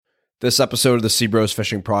This episode of the Seabros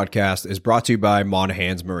Fishing Podcast is brought to you by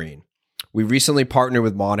Monahans Marine. We recently partnered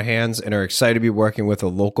with Monahans and are excited to be working with a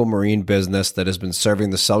local marine business that has been serving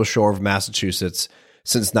the South Shore of Massachusetts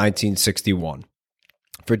since 1961.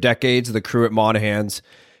 For decades, the crew at Monahans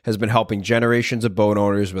has been helping generations of boat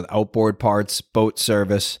owners with outboard parts, boat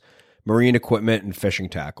service, marine equipment, and fishing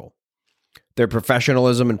tackle. Their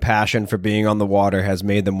professionalism and passion for being on the water has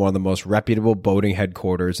made them one of the most reputable boating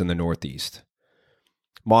headquarters in the Northeast.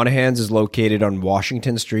 Monahans is located on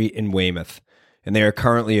Washington Street in Weymouth, and they are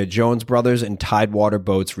currently a Jones Brothers and Tidewater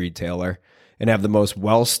Boats retailer and have the most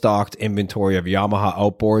well-stocked inventory of Yamaha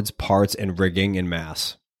outboards, parts, and rigging in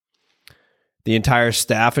Mass. The entire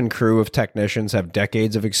staff and crew of technicians have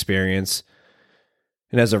decades of experience,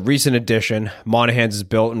 and as a recent addition, Monahans has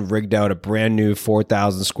built and rigged out a brand new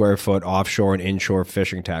 4,000 square foot offshore and inshore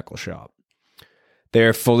fishing tackle shop. They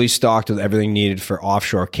are fully stocked with everything needed for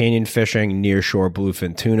offshore canyon fishing, nearshore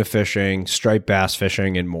bluefin tuna fishing, striped bass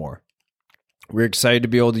fishing, and more. We're excited to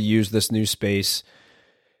be able to use this new space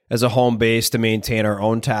as a home base to maintain our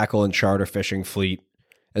own tackle and charter fishing fleet,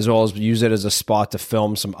 as well as use it as a spot to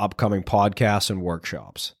film some upcoming podcasts and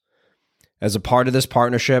workshops. As a part of this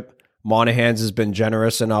partnership, Monahans has been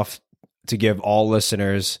generous enough to give all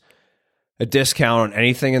listeners a discount on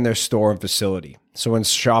anything in their store and facility. So when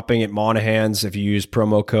shopping at Monahans, if you use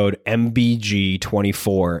promo code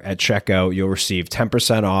MBG24 at checkout, you'll receive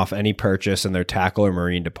 10% off any purchase in their tackle or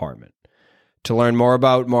marine department. To learn more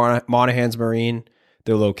about Monahans Marine,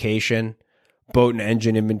 their location, boat and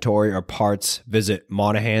engine inventory, or parts, visit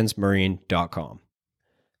monahansmarine.com.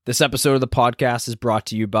 This episode of the podcast is brought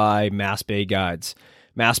to you by Mass Bay Guides.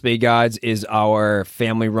 Mass Bay Guides is our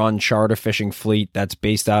family-run charter fishing fleet that's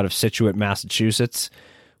based out of Scituate, Massachusetts.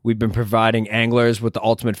 We've been providing anglers with the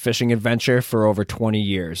ultimate fishing adventure for over 20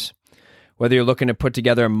 years. Whether you're looking to put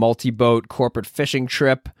together a multi-boat corporate fishing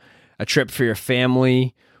trip, a trip for your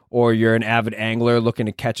family, or you're an avid angler looking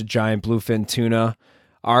to catch a giant bluefin tuna,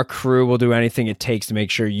 our crew will do anything it takes to make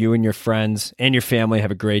sure you and your friends and your family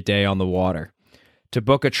have a great day on the water. To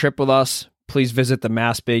book a trip with us, please visit the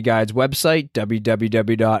Mass Bay Guides website,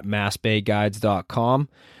 www.massbayguides.com.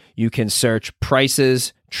 You can search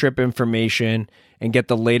prices, trip information, and get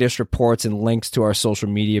the latest reports and links to our social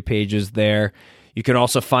media pages there. You can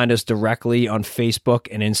also find us directly on Facebook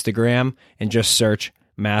and Instagram and just search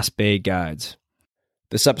Mass Bay Guides.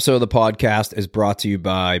 This episode of the podcast is brought to you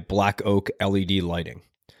by Black Oak LED Lighting.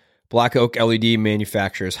 Black Oak LED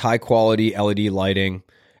manufactures high-quality LED lighting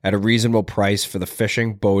at a reasonable price for the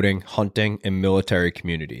fishing, boating, hunting, and military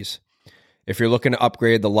communities. If you're looking to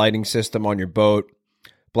upgrade the lighting system on your boat,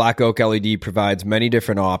 Black Oak LED provides many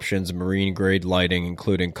different options of marine-grade lighting,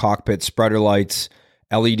 including cockpit spreader lights,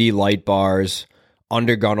 LED light bars,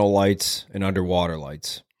 undergunnel lights, and underwater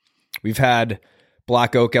lights. We've had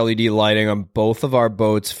Black Oak LED lighting on both of our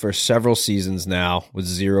boats for several seasons now with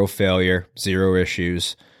zero failure, zero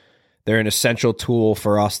issues. They're an essential tool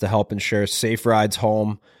for us to help ensure safe rides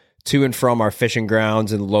home to and from our fishing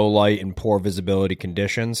grounds in low light and poor visibility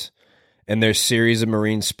conditions. And their series of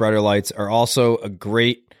marine spreader lights are also a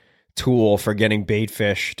great tool for getting bait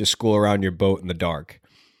fish to school around your boat in the dark.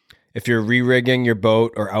 If you're re-rigging your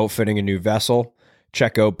boat or outfitting a new vessel,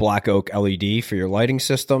 check out Black Oak LED for your lighting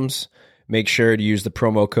systems. Make sure to use the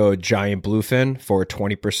promo code GIANTBLUEFIN for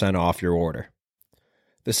 20% off your order.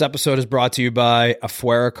 This episode is brought to you by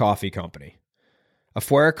Afuera Coffee Company.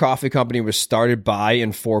 Afuera Coffee Company was started by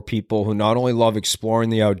and for people who not only love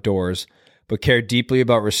exploring the outdoors, but care deeply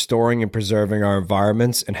about restoring and preserving our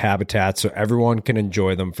environments and habitats so everyone can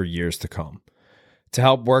enjoy them for years to come. To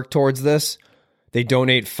help work towards this, they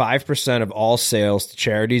donate 5% of all sales to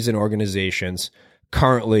charities and organizations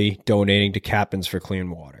currently donating to Captains for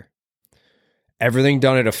Clean Water. Everything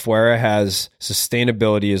done at Afuera has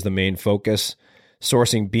sustainability as the main focus,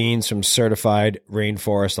 sourcing beans from certified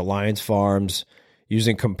Rainforest Alliance farms,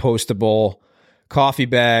 using compostable coffee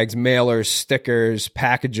bags, mailers, stickers,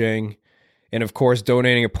 packaging, and of course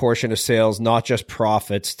donating a portion of sales, not just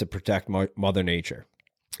profits, to protect Mother Nature.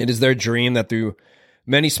 It is their dream that through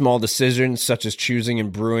many small decisions, such as choosing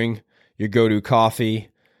and brewing your go-to coffee,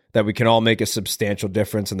 that we can all make a substantial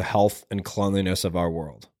difference in the health and cleanliness of our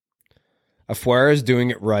world. Afuera is doing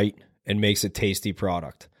it right and makes a tasty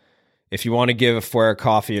product. If you want to give Afuera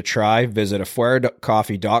Coffee a try, visit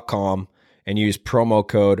afueracoffee.com and use promo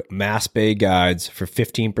code MASSBAYGUIDES for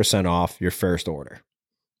 15% off your first order.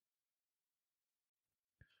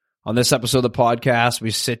 On this episode of the podcast,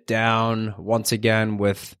 we sit down once again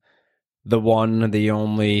with the one, the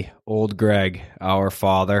only old Greg, our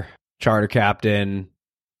father, charter captain,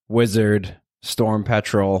 wizard, storm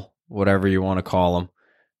petrel, whatever you want to call him.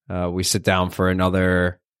 We sit down for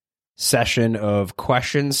another session of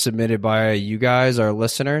questions submitted by you guys, our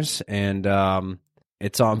listeners, and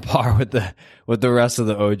it's on par with the rest of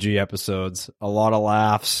the OG episodes. A lot of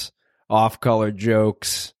laughs, off-color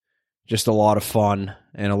jokes, just a lot of fun,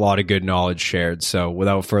 and a lot of good knowledge shared. So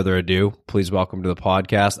without further ado, please welcome to the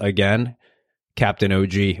podcast again, Captain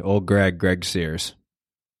OG, old Greg Sears.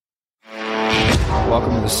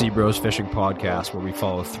 Welcome to the Sea Bros Fishing Podcast, where we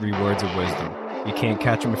follow 3 words of wisdom. You can't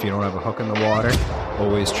catch them if you don't have a hook in the water.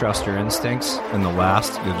 Always trust your instincts. And the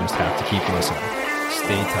last, you'll just have to keep listening.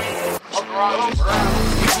 Stay tight.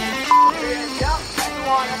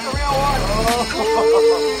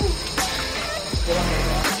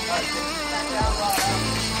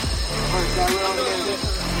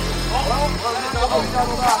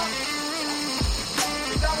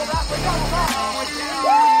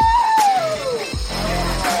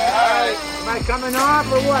 Am I coming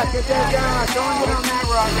off or what? Get that down. Don't get on that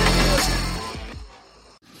rock.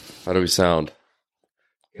 How do we sound?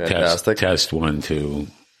 Fantastic. Test 1, 2.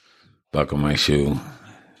 Buckle my shoe.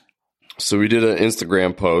 So we did an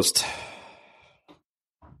Instagram post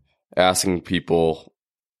asking people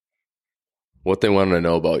what they wanted to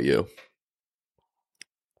know about you.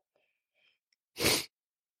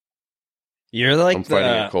 You're like I'm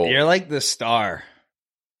finding it cold. You're like the star.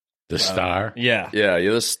 The star? Yeah. Yeah,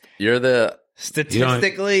 you're the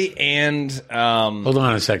Statistically and Hold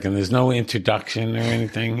on a second. There's no introduction or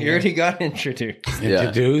anything. you already got introduced.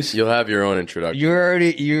 Introduced? You'll have your own introduction.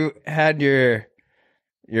 You had your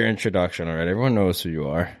introduction already. Everyone knows who you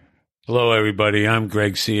are. Hello, everybody. I'm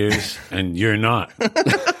Greg Sears, and you're not.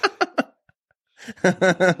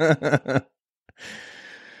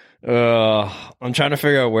 I'm trying to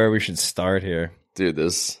figure out where we should start here. Dude,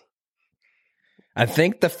 this I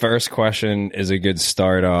think the first question is a good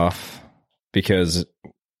start off because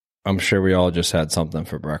I'm sure we all just had something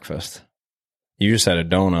for breakfast. You just had a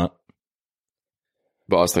donut.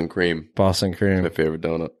 Boston cream. Boston cream. My favorite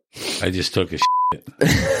donut. I just took a shit.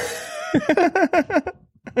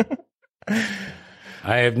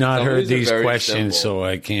 I have not Some of heard these are these very questions, simple. so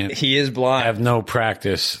I can't. He is I blind. have no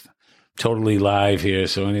practice. Totally live here,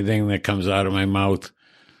 so anything that comes out of my mouth,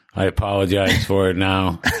 I apologize for it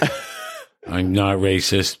now. I'm not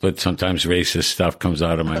racist, but sometimes racist stuff comes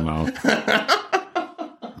out of my mouth.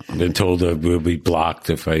 I've been told I will be blocked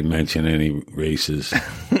if I mention any races.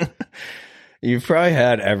 You've probably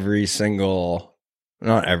had not every single,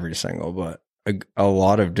 but a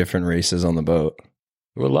lot of different races on the boat.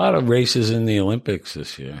 There were a lot of races in the Olympics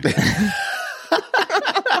this year.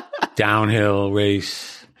 Downhill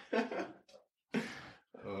race.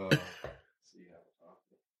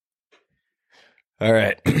 All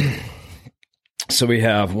right. So we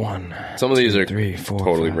have Some of these are 3, 4,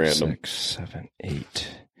 totally 5, random. 6, 7, 8.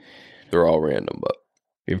 They're all random, but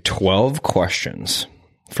We have 12 questions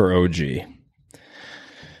for OG.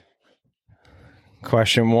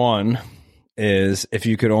 Question 1 is, if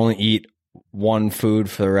you could only eat one food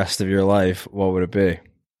for the rest of your life, what would it be?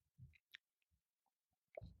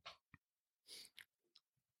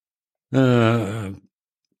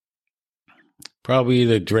 Probably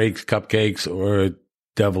either Drake's Cupcakes or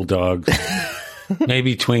Devil Dogs.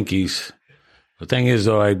 Maybe Twinkies. The thing is,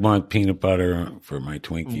 though, I'd want peanut butter for my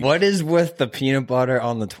Twinkies. What is with the peanut butter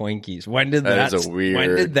on the Twinkies? When did That is a weird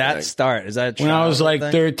When did that thing. start? Is that a When I was like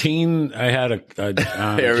thing? 13, I had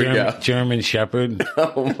Here we go. German Shepherd.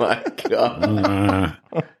 oh my god.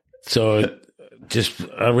 So just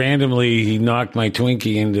randomly, he knocked my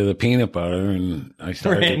Twinkie into the peanut butter, and I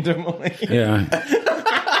started. Randomly. Yeah.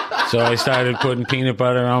 So I started putting peanut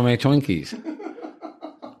butter on my Twinkies.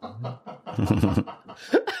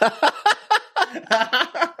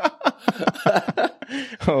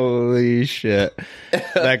 Holy shit.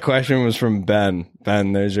 That question was from Ben.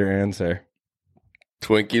 Ben, there's your answer.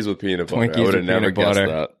 Twinkies with peanut butter. Twinkies I would have with never peanut guessed butter.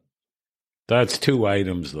 that. That's 2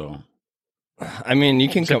 items, though. I mean, you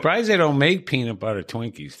can Surprised they don't make peanut butter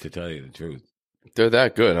Twinkies, to tell you the truth. They're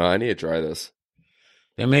that good, huh? I need to try this.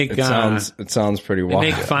 They make It sounds pretty they wild.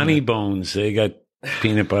 make funny bones. They got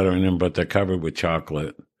peanut butter in them, but they're covered with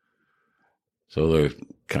chocolate. So they're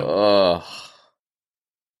Ugh.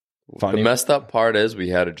 Funny. The messed up part is we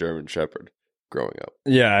had a German Shepherd growing up.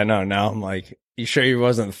 Yeah, I know. Now I'm like, you sure he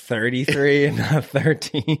wasn't 33 and not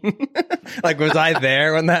 13? Like, was I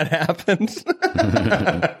there when that happened?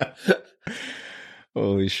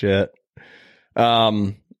 Holy shit.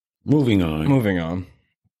 moving on. Moving on.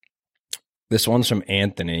 This one's from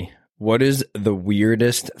Anthony. What is the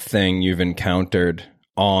weirdest thing you've encountered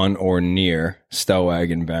on or near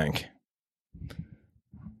Stellwagen Bank?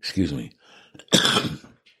 Excuse me.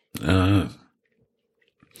 The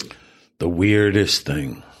weirdest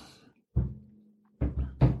thing.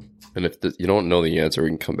 And if you don't know the answer, we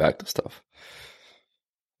can come back to stuff.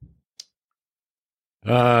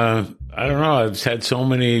 I don't know. I've had so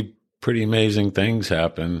many pretty amazing things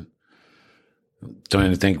happen. I'm trying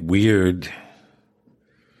to think weird.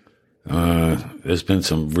 There's been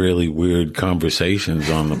some really weird conversations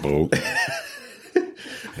on the boat.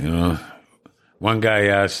 You know, one guy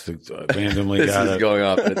asked randomly going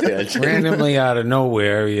off in a tangent. randomly out of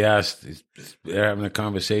nowhere. He asked, they're having a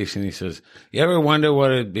conversation. He says, "You ever wonder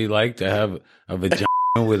what it'd be like to have a vagina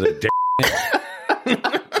with a dick?"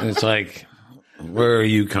 And it's like, where are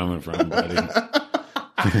you coming from, buddy?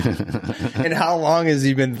 And how long has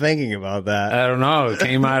he been thinking about that? I don't know. It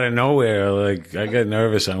came out of nowhere. Like, I got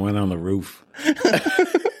nervous. I went on the roof.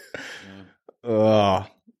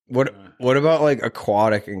 What about like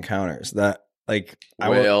aquatic encounters that like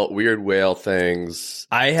Weird whale things.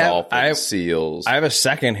 Dolphins, seals. I have a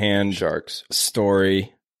secondhand sharks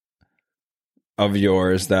story of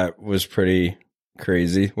yours that was pretty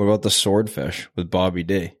crazy. What about the swordfish with Bobby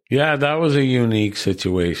D? Yeah, that was a unique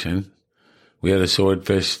situation. We had a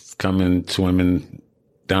swordfish coming swimming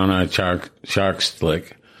down our shark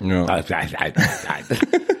slick. No. And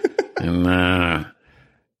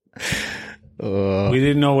we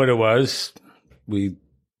didn't know what it was. We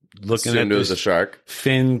looking assumed at it was a shark.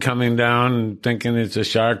 fin coming down and thinking it's a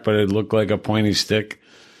shark, but it looked like a pointy stick.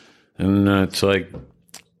 And it's like,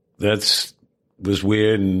 was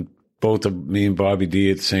weird. And both of me and Bobby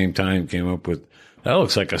D at the same time came up with, that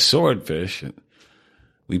looks like a swordfish. And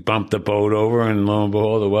we bumped the boat over, and lo and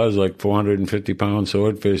behold, it was like 450-pound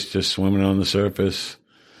swordfish just swimming on the surface.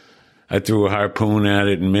 I threw a harpoon at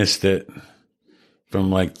it and missed it from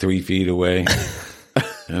like 3 feet away.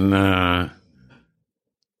 And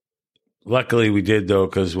luckily we did, though,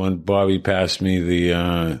 because when Bobby passed me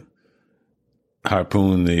the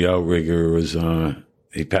harpoon, the outrigger was,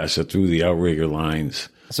 he passed it through the outrigger lines.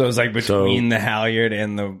 So it was like between the halyard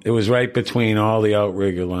and the... It was right between all the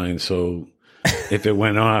outrigger lines, so if it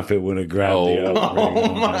went off, it would have grabbed the outrigger.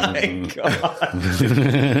 Oh, my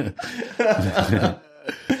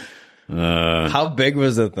God. How big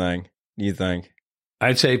was the thing, do you think?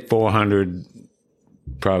 I'd say 400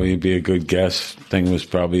 probably be a good guess. Thing was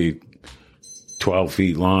probably 12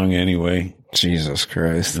 feet long anyway. Jesus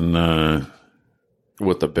Christ. And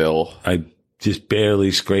With the bill. I just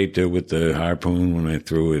barely scraped it with the harpoon when I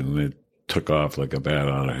threw it, and it took off like a bat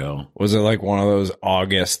out of hell. Was it like one of those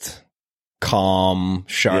August calm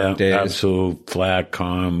shark days? Absolute flat,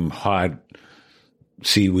 calm, hot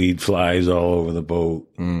seaweed flies all over the boat.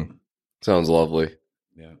 Sounds lovely.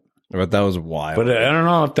 Yeah. But that was wild. But I don't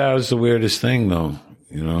know if that was the weirdest thing, though.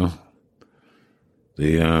 You know,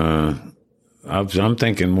 I'm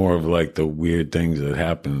thinking more of like the weird things that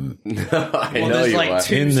happen. I know you like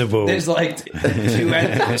are. In the boat. There's like two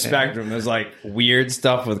ends of the spectrum. There's like weird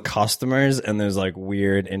stuff with customers, and there's like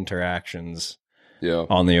weird interactions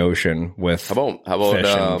on the ocean with How about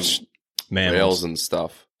fish and mammals whales and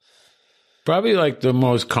stuff? Probably like the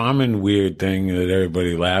most common weird thing that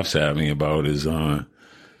everybody laughs at me about is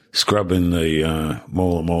scrubbing the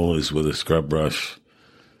mola molas with a scrub brush.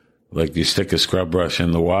 Like you stick a scrub brush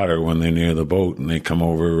in the water when they're near the boat, and they come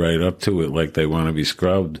over right up to it like they want to be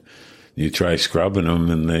scrubbed. You try scrubbing them,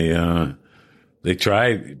 and they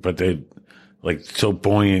try, but they're like so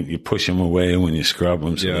buoyant, you push them away when you scrub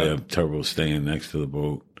them, so they have trouble staying next to the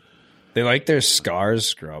boat. They like their scars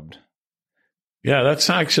scrubbed. Yeah, that's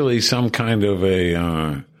actually some kind of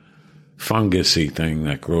a fungusy thing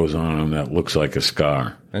that grows on them that looks like a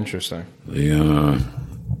scar. Interesting.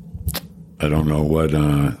 I don't know what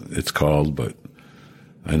it's called, but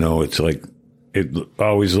I know it's like, it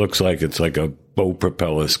always looks like it's like a boat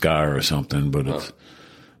propeller scar or something, but it's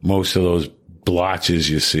most of those blotches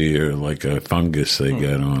you see are like a fungus they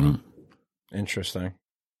get on them. Interesting.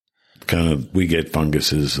 Kind of, we get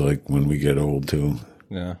funguses like when we get old too.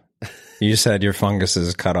 Yeah. You said your fungus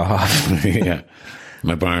is cut off. Yeah.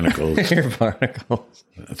 My barnacles. Your barnacles.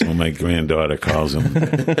 That's what my granddaughter calls them.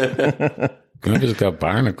 Grandpa's got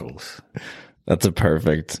barnacles. That's a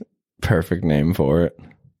perfect name for it.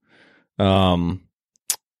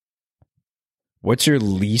 What's your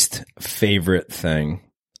least favorite thing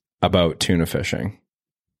about tuna fishing?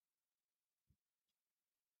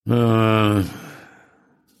 I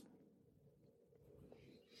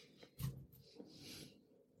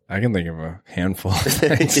can think of a handful of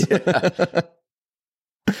things.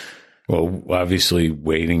 Well, obviously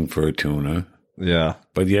waiting for a tuna. Yeah.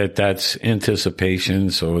 But yet that's anticipation,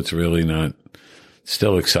 so it's really not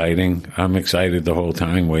still exciting. I'm excited the whole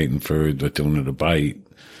time waiting for the tuna to bite.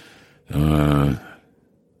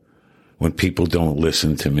 When people don't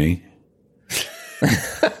listen to me.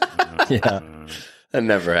 Yeah. That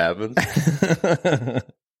never happens.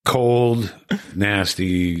 Cold,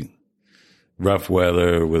 nasty, rough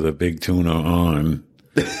weather with a big tuna on.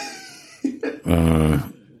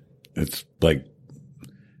 It's like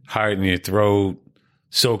hard in your throat,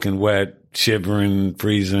 soaking wet, shivering,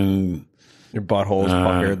 freezing. Your butthole's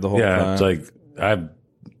puckered the whole time. It's like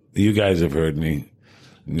you guys have heard me.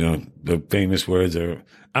 You know, the famous words are,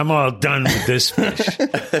 "I'm all done with this fish."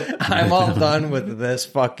 I'm all done with this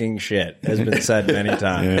fucking shit. Has been said many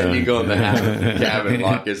times. Yeah. And you go in the cabin,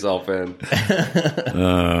 lock yourself in.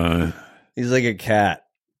 He's like a cat.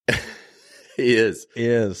 He is. He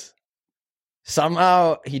is.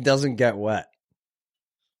 Somehow he doesn't get wet.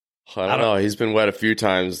 I don't know. He's been wet a few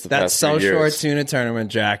times the That past few South Shore years. Tuna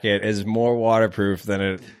Tournament jacket is more waterproof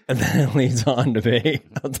than it leads on to be.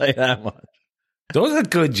 I'll tell you that much. Those are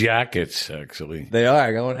good jackets, actually. They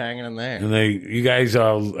are going hanging in there. And you guys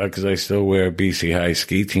all, because I still wear a BC High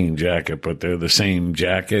ski team jacket, but they're the same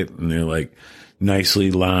jacket, and they're like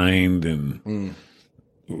nicely lined. And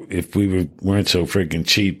if we weren't so freaking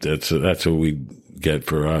cheap, that's what we'd get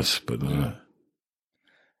for us. But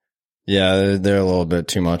Yeah, they're a little bit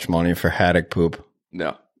too much money for haddock poop.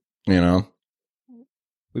 No. You know?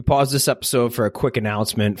 We paused this episode for a quick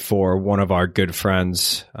announcement for one of our good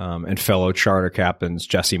friends and fellow charter captains,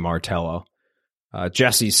 Jesse Martello.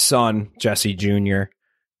 Jesse's son, Jesse Jr.,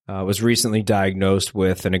 was recently diagnosed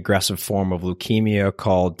with an aggressive form of leukemia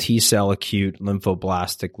called T-cell acute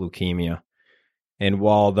lymphoblastic leukemia. And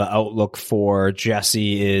while the outlook for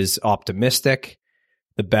Jesse is optimistic,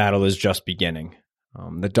 the battle is just beginning.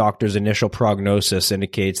 The doctor's initial prognosis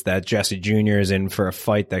indicates that Jesse Jr. is in for a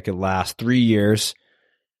fight that could last 3 years,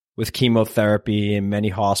 with chemotherapy and many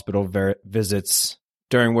hospital visits,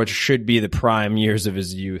 during which should be the prime years of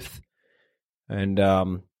his youth. And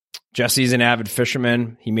Jesse's an avid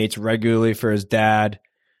fisherman. He mates regularly for his dad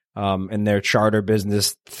and their charter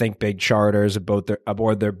business, Think Big Charters,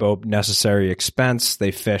 aboard their boat Necessary Expense.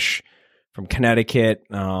 They fish from Connecticut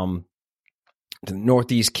to the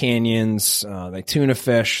Northeast Canyons. They tuna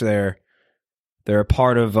fish. They're a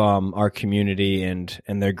part of our community, and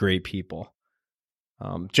they're great people.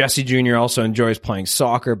 Jesse Jr. also enjoys playing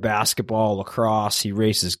soccer, basketball, lacrosse. He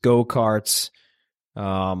races go-karts.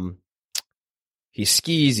 He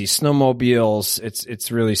skis, he snowmobiles.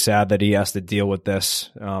 It's really sad that he has to deal with this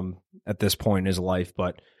at this point in his life,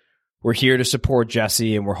 but we're here to support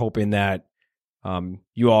Jesse, and we're hoping that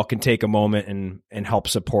you all can take a moment and help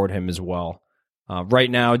support him as well. Right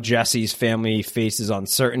now, Jesse's family faces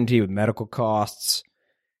uncertainty with medical costs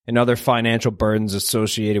and other financial burdens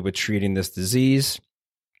associated with treating this disease.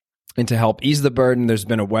 And to help ease the burden, there's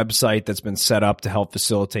been a website that's been set up to help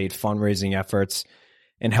facilitate fundraising efforts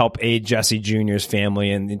and help aid Jesse Jr.'s family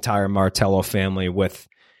and the entire Martello family with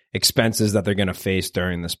expenses that they're going to face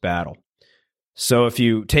during this battle. So if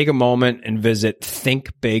you take a moment and visit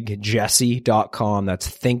thinkbigjesse.com, that's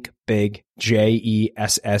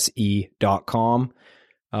thinkbigjesse.com.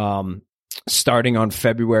 Starting on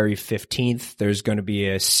February 15th, there's going to be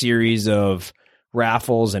a series of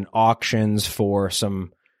raffles and auctions for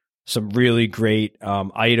some really great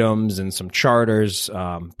items and some charters.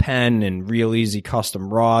 Penn and Real Easy Custom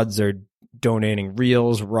Rods, they're donating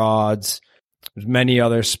reels, rods. There's many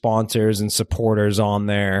other sponsors and supporters on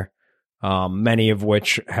there, many of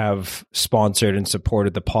which have sponsored and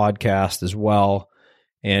supported the podcast as well.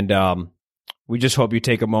 And we just hope you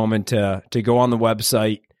take a moment to go on the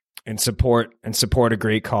website and support a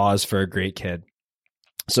great cause for a great kid.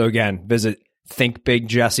 So again, visit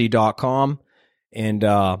thinkbigjesse.com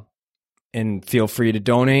and feel free to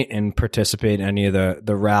donate and participate in any of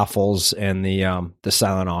the raffles and the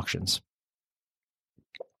silent auctions.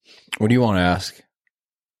 What do you want to ask?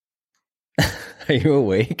 Are you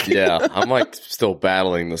awake? Yeah, I'm like still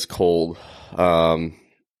battling this cold. I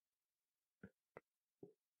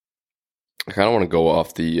kind of want to go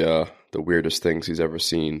off the weirdest things he's ever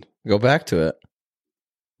seen. Go back to it.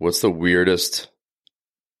 What's the weirdest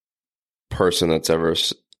person that's ever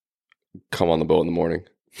come on the boat in the morning?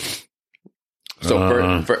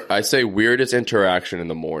 So I say weirdest interaction in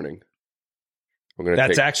the morning.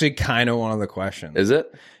 That's actually kind of one of the questions. Is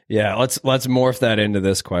it? Yeah, let's morph that into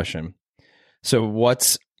this question. So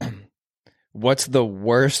what's the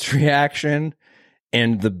worst reaction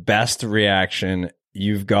and the best reaction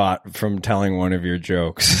you've got from telling one of your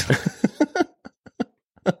jokes?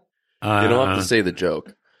 You don't have to say the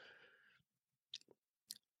joke.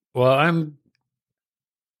 Well, I'm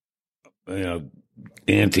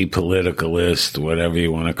anti-politicalist, whatever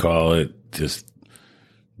you want to call it. Just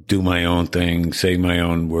do my own thing, say my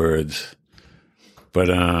own words. But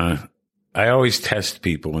I always test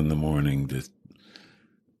people in the morning to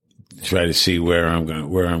try to see where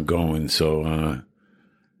I'm going. So I don't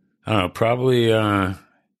know. Probably I'm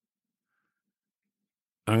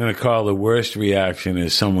going to call the worst reaction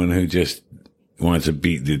is someone who just wants to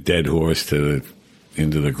beat the dead horse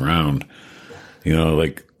into the ground. You know,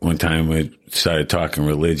 like one time I started talking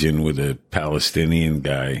religion with a Palestinian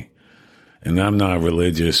guy, and I'm not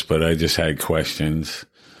religious, but I just had questions.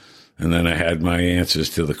 And then I had my answers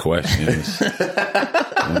to the questions.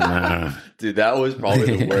 And, dude, that was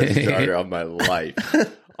probably the worst starter of my life.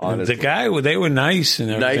 Honestly, the guy, they were nice and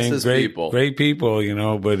everything. Nicest people. Great people, you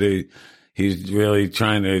know, but he's really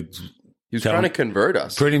trying to... He was trying to convert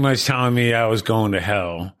us. Pretty much telling me I was going to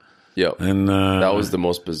hell. Yep. And that was the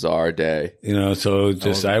most bizarre day. You know, so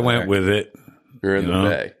just I went with it. You're in the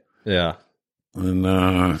Bay. Yeah.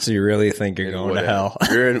 And so you really think you're going to hell?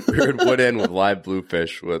 We're in Wood End with Live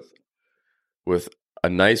Bluefish with a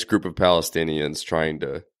nice group of Palestinians trying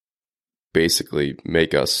to basically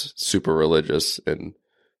make us super religious and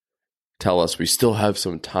tell us we still have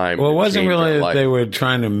some time. Well, it wasn't really that life. they were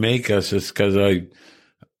trying to make us. It's because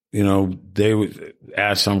they would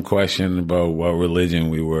ask some question about what religion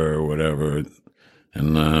we were or whatever,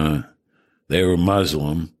 and they were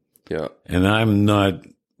Muslim. Yeah, and I'm not.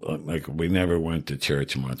 Like, we never went to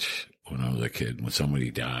church much when I was a kid. When somebody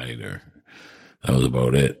died, or that was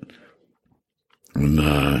about it. And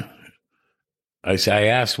I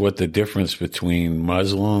asked what the difference between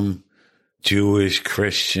Muslim, Jewish,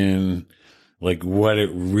 Christian, like what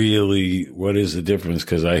is the difference?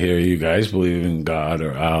 Because I hear you guys believe in God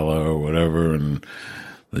or Allah or whatever, and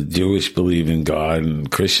the Jewish believe in God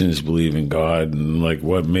and Christians believe in God, and like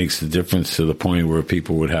what makes the difference to the point where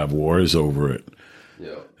people would have wars over it?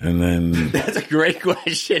 Yeah. And then that's a great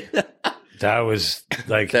question. That was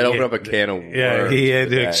like that opened up a can of worms. Yeah, he had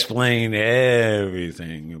to explain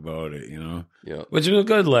everything about it, you know. Yeah, which was a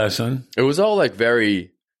good lesson. It was all like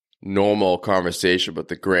very normal conversation, but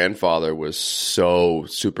the grandfather was so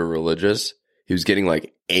super religious. He was getting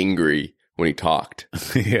like angry when he talked.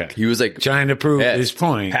 Yeah, he was like trying to prove his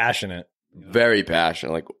point. Passionate, very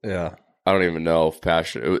passionate. Like, yeah, I don't even know if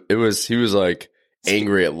passionate. It was. He was like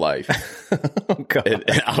angry at life. Oh, God.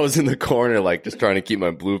 And I was in the corner, like just trying to keep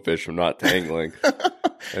my bluefish from not tangling.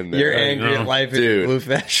 And then, you're angry at life, dude. And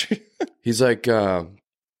bluefish. He's like,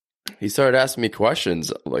 he started asking me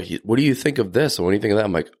questions like, "What do you think of this? And what do you think of that?"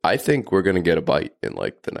 I'm like, "I think we're gonna get a bite in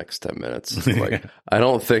like the next 10 minutes." Like, I'm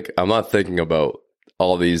not thinking about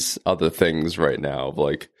all these other things right now. Of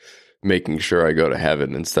like making sure I go to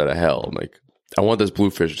heaven instead of hell. I'm like, I want this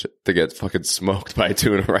bluefish to get fucking smoked by a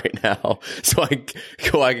tuna right now, so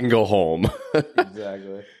I can go home.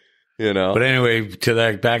 Exactly. You know. But anyway,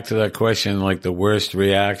 back to that question, like the worst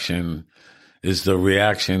reaction is the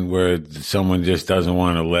reaction where someone just doesn't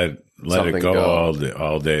want to let it go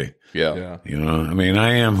all day. Yeah. You know, I mean,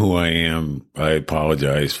 I am who I am. I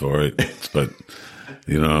apologize for it, but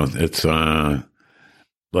you know, it's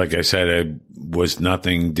like I said, I was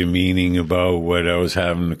nothing demeaning about what I was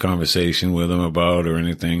having a conversation with him about or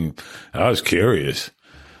anything. I was curious.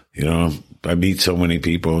 You know, I meet so many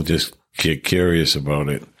people, just get curious about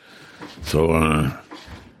it. So,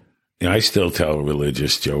 I still tell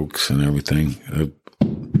religious jokes and everything.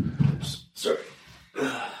 Sorry.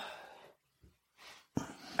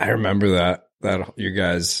 I remember that you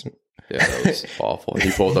guys. Yeah, that was awful. He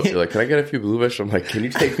pulled up. You're like, "Can I get a few bluefish?" I'm like, "Can you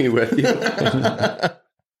take me with you?"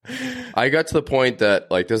 I got to the point that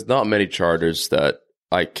like there's not many charters that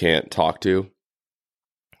I can't talk to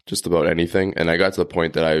just about anything, and I got to the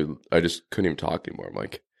point that I just couldn't even talk anymore. I'm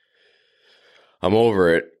like, I'm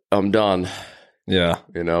over it. I'm done. Yeah,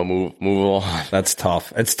 you know, move on. That's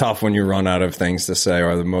tough. It's tough when you run out of things to say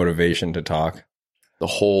or the motivation to talk. The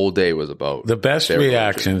whole day was about the best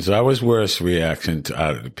reactions. I was worst reaction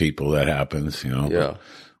out of the people that happens. You know, yeah.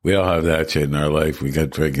 We all have that shit in our life. We got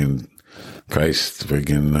friggin' Christ,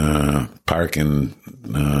 friggin' parking.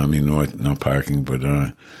 I mean, not parking, but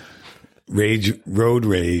road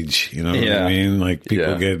rage. You know what I mean? Like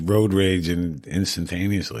people get road rage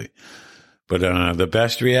instantaneously. But the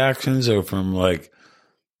best reactions are from like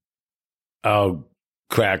I'll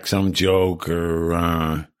crack some joke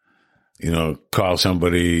or call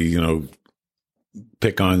somebody,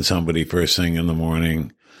 pick on somebody first thing in the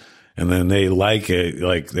morning, and then they like it,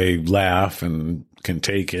 like they laugh and can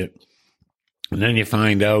take it. And then you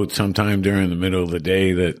find out sometime during the middle of the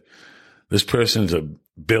day that this person's a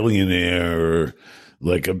billionaire or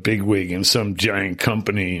like a bigwig in some giant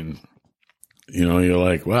company. And, you're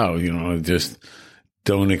like, wow, just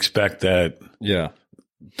don't expect that. Yeah.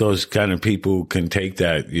 Those kind of people can take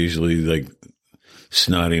that. Usually like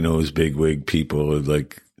snotty-nosed bigwig people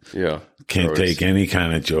like can't take any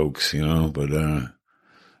kind of jokes, but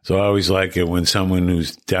So I always like it when someone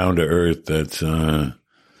who's down to earth that's,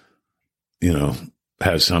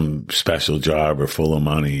 has some special job or full of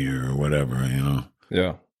money or whatever,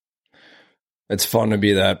 Yeah. It's fun to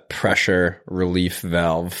be that pressure relief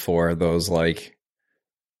valve for those like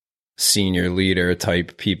senior leader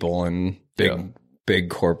type people in big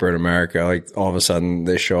corporate America. Like all of a sudden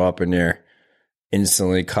they show up and you're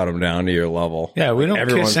instantly cut them down to your level. Yeah, we don't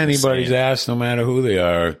Everyone's kiss anybody's insane. ass no matter who they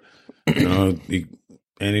are.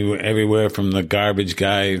 Everywhere from the garbage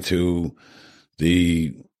guy to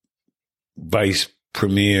the vice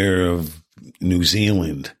premier of New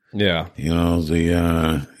Zealand. Yeah.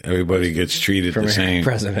 Everybody gets treated the same.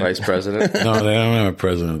 President. Vice president. No, they don't have a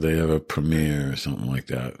president. They have a premier or something like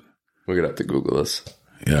that. We're gonna have to Google this.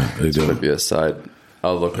 Yeah, they It's gonna do. be a side.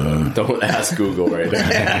 I'll look it up. Don't ask Google right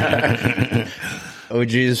now.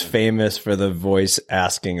 OG is famous for the voice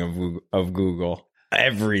asking of Google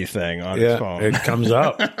everything on his Yeah, phone. it comes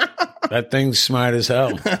up. That thing's smart as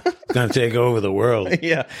hell. It's going to take over the world.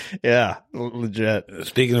 yeah, legit.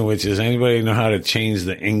 Speaking of which, does anybody know how to change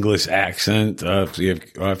the English accent off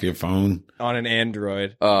your phone? On an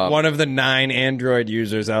Android. One of the 9 Android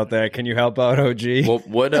users out there. Can you help out, OG?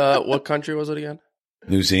 What country was it again?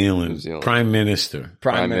 New Zealand. New Zealand. Prime Minister.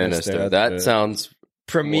 Prime Minister. that's That good. sounds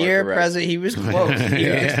Premier more correct. president. He was close.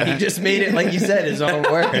 He just made it, like you said, his own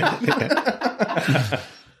word.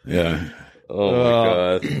 Yeah. Oh my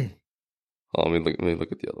god. Oh, let me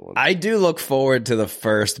look at the other one. I do look forward to the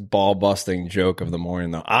first ball busting joke of the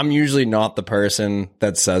morning, though. I'm usually not the person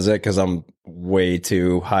that says it because I'm way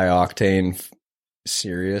too high octane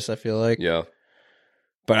serious, I feel like. Yeah.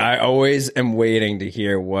 But I always am waiting to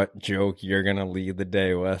hear what joke you're gonna lead the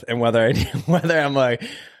day with, and whether I'm like,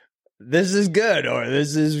 this is good or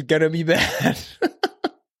this is gonna be bad.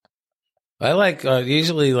 I like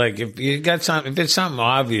usually like if it's something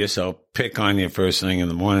obvious, I'll pick on you first thing in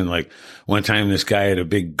the morning. Like one time, this guy had a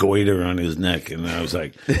big goiter on his neck, and I was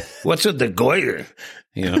like, "What's with the goiter?"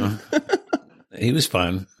 He was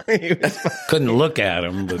fun. Couldn't look at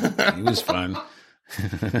him, but he was fun.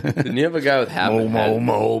 Didn't you have a guy with half a head?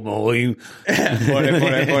 Mo.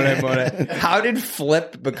 How did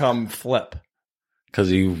Flip become Flip? Because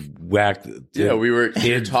he whacked. Yeah, we were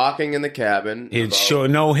talking in the cabin. He had about-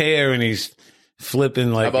 no hair, and he's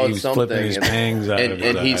flipping like about he's something, flipping his and- bangs out of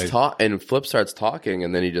his and he's eyes. and Flip starts talking,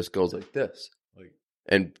 and then he just goes like this.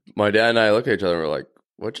 And my dad and I look at each other, and we're like,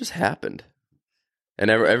 "What just happened?" And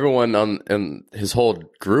everyone in his whole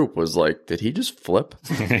group was like, "Did he just flip?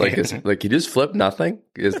 Like he just flipped nothing?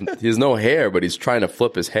 He has no hair, but he's trying to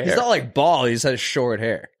flip his hair. He's not like bald. He just has short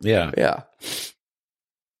hair. Yeah. Yeah,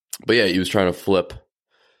 but yeah, he was trying to flip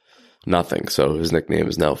nothing. So his nickname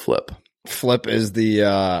is now Flip. Flip is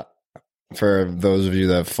the for those of you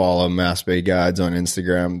that follow Mass Bay Guides on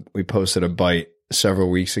Instagram, we posted a bite several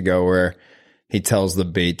weeks ago where he tells the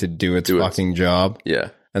bait to do its fucking job, Yeah.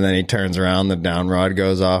 and then he turns around, the down rod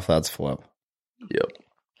goes off. That's Flip. Yep.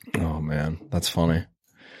 Oh man, that's funny.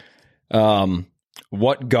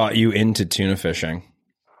 What got you into tuna fishing?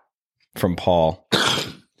 From Paul.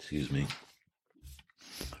 Excuse me.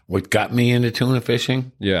 What got me into tuna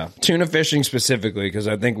fishing? Yeah, tuna fishing specifically because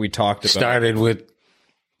I think we talked about Started with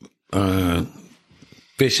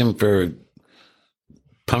fishing for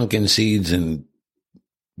pumpkin seeds and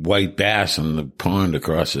white bass in the pond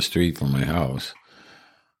across the street from my house.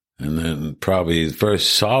 And then probably the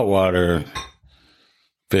first saltwater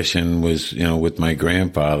fishing was, with my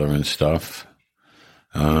grandfather and stuff.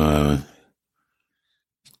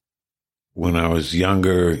 When I was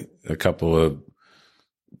younger, a couple of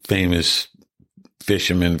famous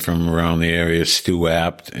fishermen from around the area, Stu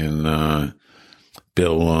Apt and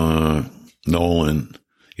Bill Nolan,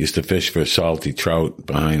 used to fish for salty trout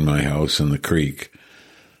behind my house in the creek.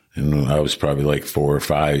 And I was probably like 4 or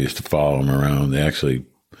 5, used to follow them around. They actually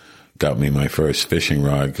got me my first fishing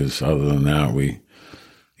rod because other than that, we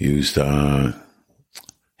used hand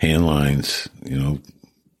lines,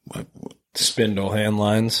 spindle hand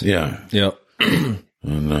lines. Yeah. Yep.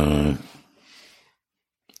 And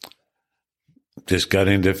just got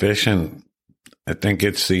into fishing. I think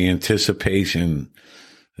it's the anticipation.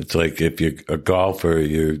 It's like if you're a golfer,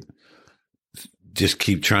 you just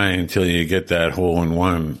keep trying until you get that hole in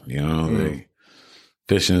one.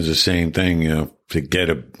 Fishing is the same thing. To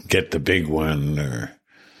get the big one, or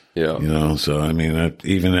Yeah. So I mean,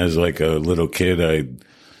 even as like a little kid, I'd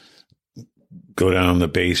go down the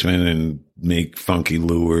basement and make funky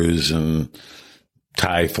lures and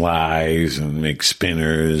tie flies and make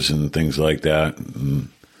spinners and things like that. And,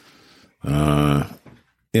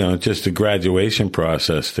 just a graduation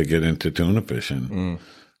process to get into tuna fishing.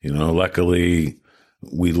 Luckily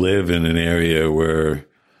we live in an area where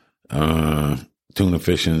tuna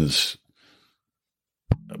fishing's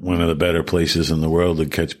one of the better places in the world to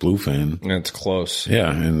catch bluefin. It's close.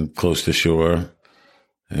 Yeah, and close to shore.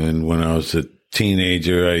 And when I was a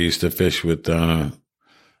teenager, I used to fish with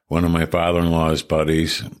one of my father-in-law's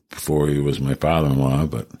buddies before he was my father-in-law,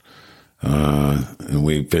 but and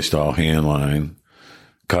we fished all hand line,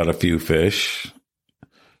 caught a few fish.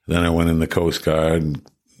 Then I went in the Coast Guard, and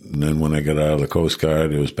then when I got out of the Coast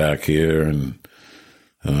Guard, it was back here and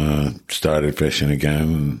started fishing again.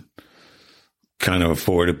 And kind of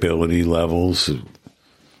affordability levels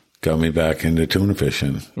got me back into tuna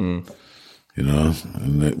fishing. You know,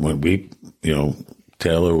 and when we, you know,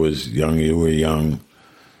 Taylor was young, you were young.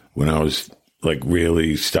 When I was like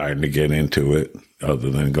really starting to get into it,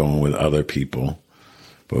 other than going with other people,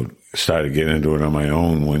 but started getting into it on my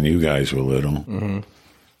own when you guys were little.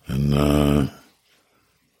 And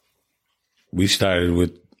we started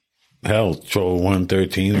with throw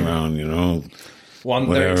 113 around, you know.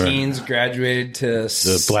 113s graduated to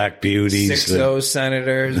the Black Beauties, 6-0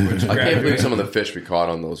 Senators. Which I can't believe some of the fish we caught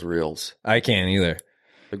on those reels. I can't either.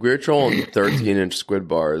 Like we were trolling 13-inch squid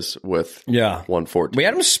bars with 114. We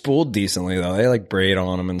had them spooled decently though. They had, like braid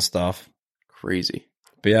on them and stuff. Crazy.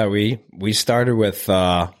 But yeah, we started with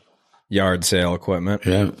yard sale equipment.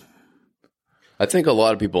 Yeah. I think a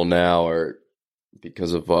lot of people now are,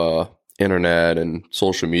 because of internet and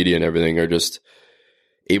social media and everything, are just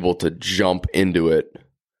able to jump into it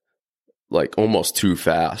like almost too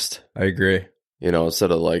fast. I agree. You know,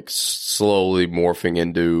 instead of like slowly morphing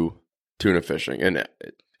into tuna fishing. And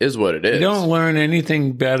it is what it is. You don't learn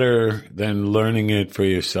anything better than learning it for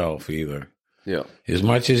yourself either. Yeah. As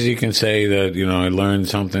much as you can say that, you know, I learned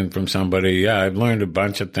something from somebody. Yeah, I've learned a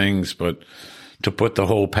bunch of things, but to put the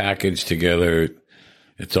whole package together,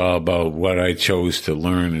 it's all about what I chose to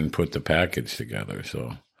learn and put the package together.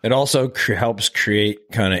 So it also helps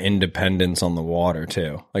create kind of independence on the water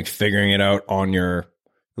too, like figuring it out on your, at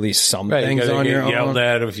least some things on your own. Yelled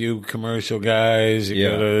at a few commercial guys. You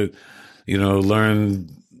gotta, you know, learn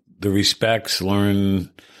the respects,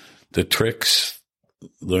 learn the tricks,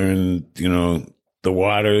 learn, you know, the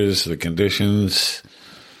waters, the conditions.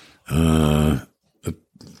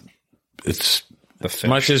 It's as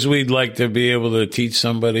much as we'd like to be able to teach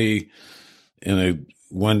somebody in a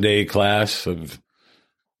one-day class of,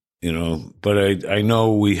 you know, but I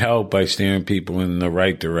know we help by steering people in the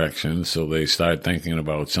right direction so they start thinking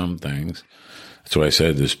about some things. That's why I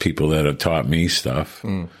said there's people that have taught me stuff,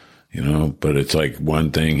 you know, but it's like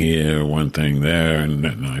one thing here, one thing there, and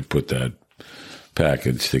then I put that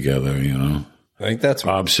package together, you know. I think that's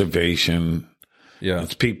observation. Yeah.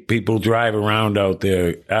 It's people drive around out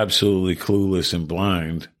there absolutely clueless and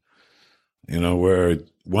blind, you know, where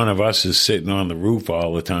one of us is sitting on the roof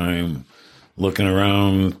all the time, looking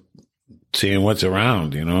around, seeing what's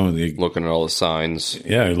around, you know. Looking at all the signs.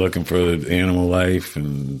 Yeah, looking for the animal life.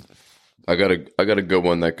 And I got a good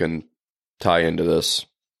one that can tie into this.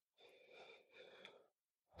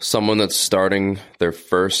 Someone that's starting their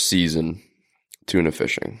first season tuna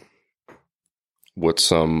fishing. What's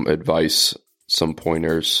some advice, some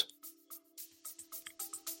pointers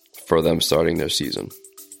for them starting their season?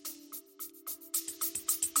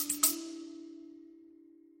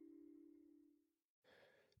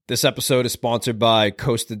 This episode is sponsored by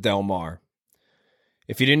Costa Del Mar.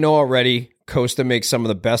 If you didn't know already, Costa makes some of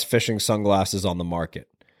the best fishing sunglasses on the market.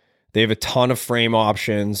 They have a ton of frame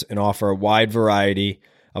options and offer a wide variety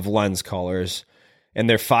of lens colors, and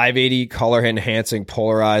their 580 color-enhancing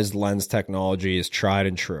polarized lens technology is tried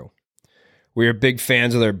and true. We are big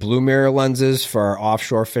fans of their blue mirror lenses for our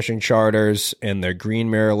offshore fishing charters and their green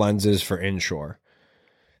mirror lenses for inshore.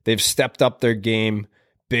 They've stepped up their game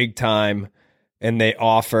big time, and they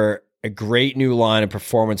offer a great new line of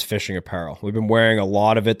performance fishing apparel. We've been wearing a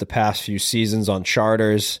lot of it the past few seasons on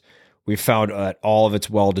charters. We found that all of it's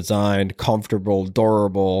well-designed, comfortable,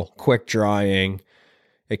 durable, quick drying.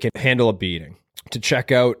 It can handle a beating. To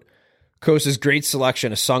check out Costa's great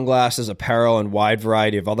selection of sunglasses, apparel, and wide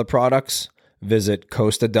variety of other products, visit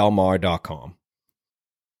costadelmar.com.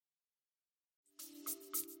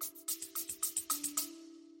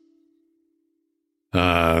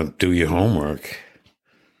 Do your homework.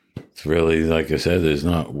 It's really, like I said, there's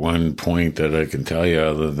not one point that I can tell you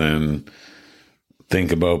other than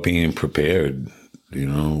think about being prepared, you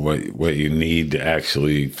know, what you need to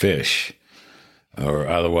actually fish. Or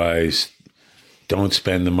otherwise, don't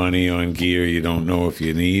spend the money on gear you don't know if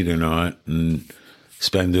you need or not, and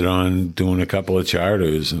spend it on doing a couple of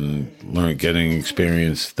charters and getting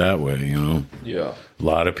experience that way, you know. Yeah. A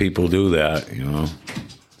lot of people do that, you know.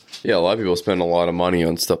 Yeah, a lot of people spend a lot of money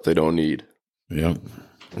on stuff they don't need. Yep.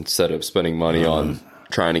 Instead of spending money on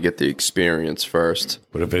trying to get the experience first.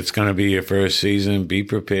 But if it's going to be your first season, be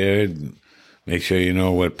prepared. Make sure you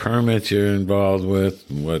know what permits you're involved with.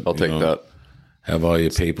 What I'll take that. Have all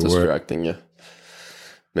your paperwork. Distracting you.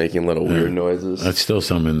 Making little weird noises. That's still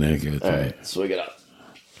some in there. Give it to All me. right, swig it up.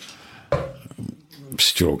 I'm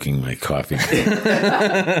stroking my coffee.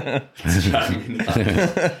 Trying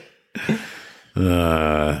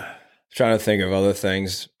to think of other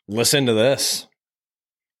things. Listen to this.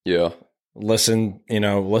 Yeah. Listen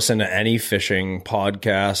to any fishing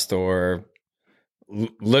podcast or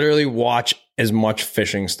literally watch as much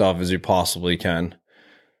fishing stuff as you possibly can.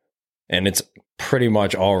 And it's pretty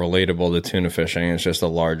much all relatable to tuna fishing. It's just a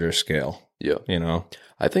larger scale. Yeah.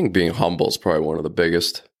 I I think being humble is probably one of the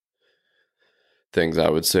biggest things I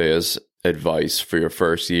would say as advice for your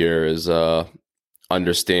first year is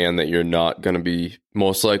understand that you're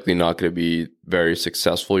most likely not going to be very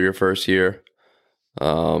successful your first year.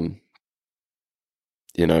 You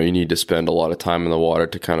need to spend a lot of time in the water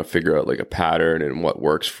to kind of figure out like a pattern and what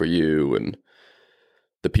works for you and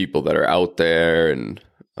the people that are out there and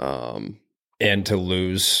to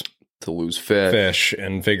lose fish.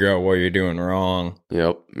 and figure out what you're doing wrong.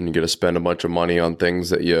 Yep. And you got to spend a bunch of money on things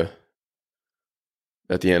that you,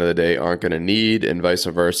 at the end of the day, aren't going to need, and vice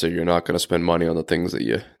versa. You're not going to spend money on the things that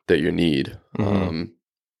you need. Mm-hmm.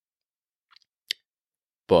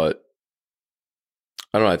 But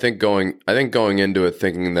I don't know. I think going into it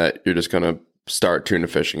thinking that you're just going to start tuna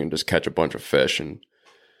fishing and just catch a bunch of fish and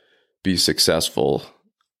be successful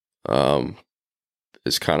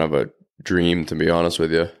is kind of a dream, to be honest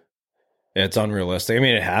with you. It's unrealistic. I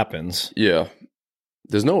mean, it happens. Yeah.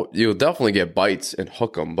 You'll definitely get bites and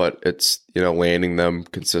hook them, but it's, landing them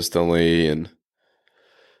consistently and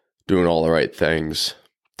doing all the right things.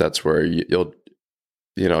 That's where you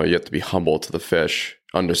have to be humble to the fish,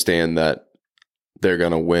 understand that they're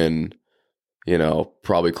going to win,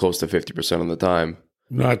 probably close to 50% of the time.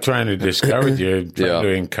 Not trying to discourage you, trying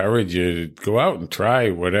to encourage you to go out and try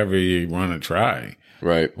whatever you want to try.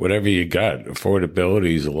 Right. Whatever you got.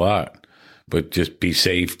 Affordability is a lot, but just be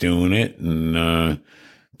safe doing it and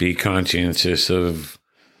be conscientious of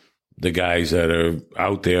the guys that are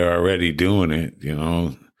out there already doing it.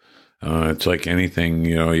 It's like anything,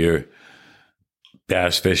 you're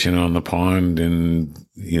bass fishing on the pond and,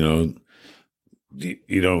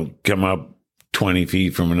 you don't come up 20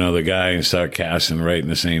 feet from another guy and start casting right in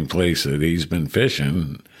the same place that he's been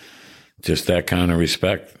fishing. Just that kind of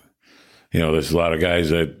respect. There's a lot of guys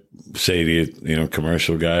that say to you,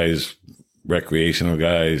 commercial guys, recreational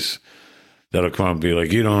guys, that'll come up and be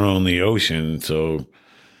like, you don't own the ocean. So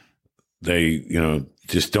they,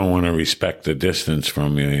 just don't want to respect the distance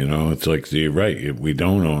from you. It's like, you're right. We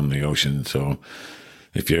don't own the ocean. So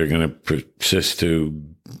if you're going to persist to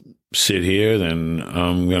sit here, then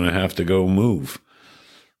I'm going to have to go move,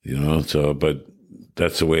 but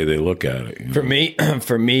that's the way they look at it. For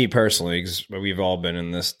me personally, because we've all been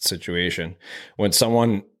in this situation, when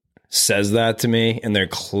someone says that to me and they're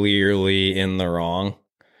clearly in the wrong,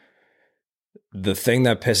 the thing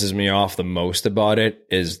that pisses me off the most about it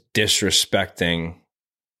is disrespecting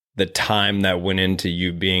the time that went into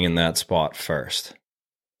you being in that spot first.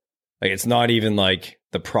 Like, it's not even like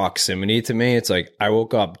the proximity to me. It's like, I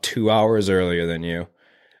woke up 2 hours earlier than you.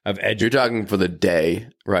 You're talking for the day,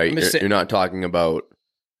 right? You're not talking about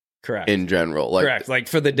correct in general. Correct. Like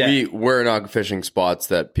for the day. We're not fishing spots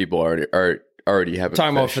that people already haven't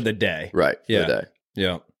talking about fished. for the day. Right. For Yeah. the day.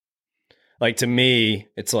 Yeah. Like, to me,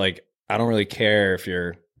 it's like, I don't really care if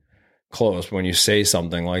you're close. When you say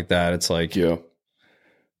something like that, it's like, Yeah.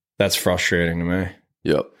 that's frustrating to me.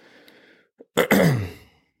 Yep.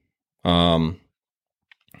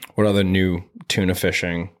 What other new tuna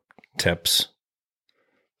fishing tips?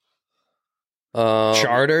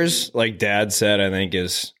 Charters, like Dad said, I think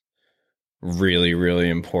is really, really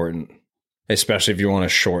important, especially if you want to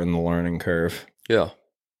shorten the learning curve. Yeah.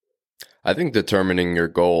 I think determining your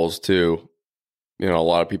goals too. A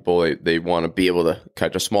lot of people, they want to be able to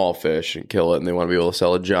catch a small fish and kill it, and they want to be able to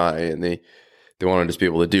sell a giant, and they want to just be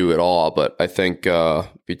able to do it all. But I think if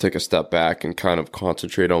you take a step back and kind of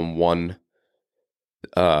concentrate on one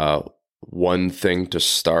thing to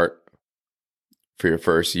start for your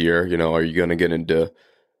first year, are you going to get into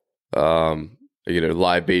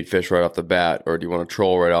live bait fish right off the bat, or do you want to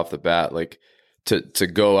troll right off the bat? Like to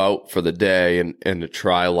go out for the day and to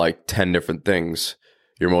try like 10 different things,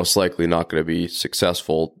 you're most likely not going to be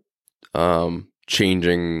successful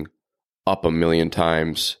changing up a million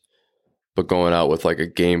times. But going out with like a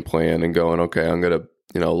game plan and going, okay, I'm going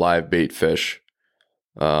to, live bait fish,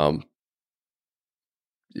 all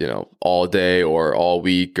day or all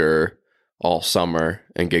week or all summer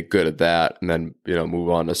and get good at that, and then move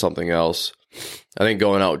on to something else. I think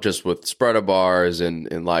going out just with spreader bars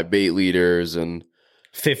and live bait leaders and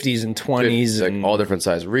 50s and 20s like and all different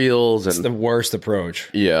size reels, it's and the worst approach.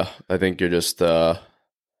 yeah, I think you're just gonna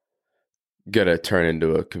turn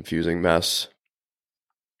into a confusing mess.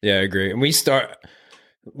 Yeah, I agree. And we start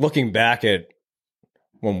looking back at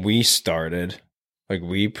when we started, like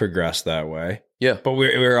we progressed that way. Yeah, But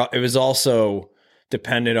it was also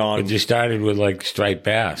dependent on But you started with like striped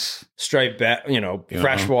bass. striped bass,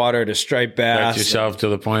 freshwater to striped bass. Got yourself to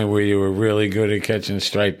the point where you were really good at catching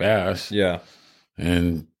striped bass Yeah.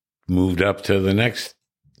 and moved up to the next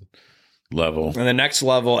level. And the next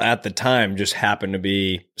level at the time just happened to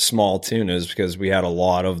be small tunas because we had a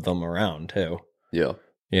lot of them around too. yeah,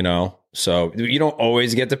 So you don't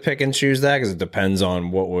always get to pick and choose that because it depends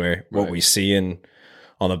on what we see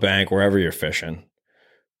on the bank wherever you're fishing.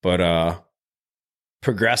 But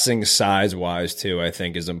progressing size wise too, I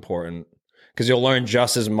think is important because you'll learn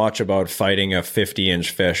just as much about fighting a 50-inch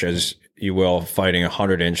fish as you will fighting a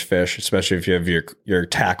 100-inch fish, especially if you have your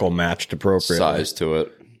tackle matched appropriately. size to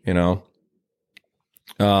it.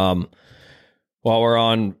 While we're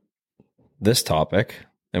on this topic,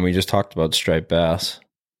 and we just talked about striped bass,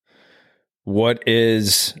 what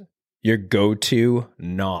is your go-to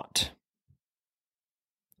knot?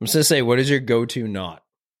 I'm just going to say, what is your go-to knot?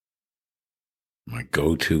 My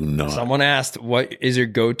go-to knot. Someone asked, what is your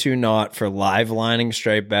go-to knot for live lining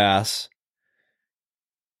striped bass?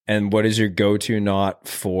 And what is your go-to knot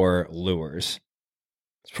for lures?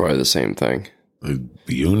 It's probably the same thing. The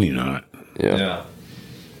uni knot. Yeah.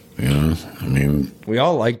 I mean, We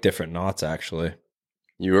all like different knots, actually.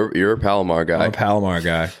 You're a Palomar guy. I'm a Palomar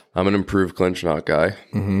guy. I'm an improved clinch knot guy.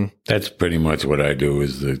 Mm-hmm. that's pretty much what I do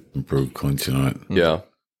is the improved clinch knot. Yeah.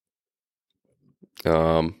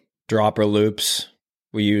 Dropper loops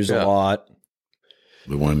we use a lot.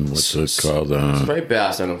 The one, what's it called? Striped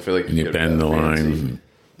bass, I don't feel like And you get bend the that fancy. line.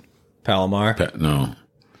 Palomar. No.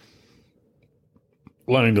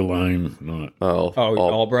 Line to line knot. Oh,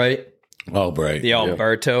 Albright. Albright. The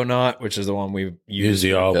Alberto knot, which is the one we Use use.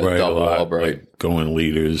 the Albright a double lot. Albright. Like going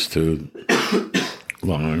leaders to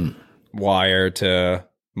line. Wire to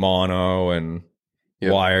mono and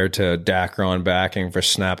Yep. wire to Dacron backing for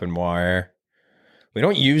snapping wire. We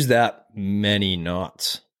don't use that many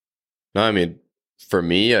knots. No, I mean, for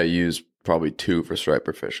me, I use probably 2 for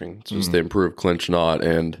striper fishing. It's just the improved clinch knot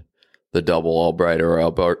and the double Albright or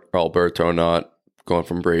Alberto knot going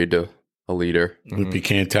from braid to a leader. If you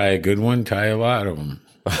can't tie a good one, tie a lot of them.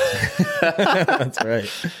 That's right.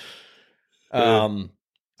 I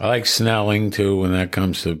like snelling too when that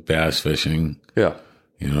comes to bass fishing. Yeah.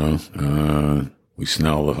 We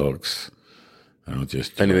snell the hooks. I don't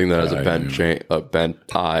just Anything that has tie a bent them. chain, a bent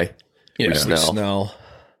tie. Yeah, we snell. snell.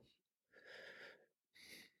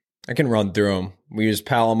 I can run through them. We use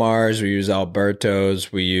Palomars, we use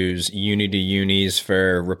Albertos, we use uni to unis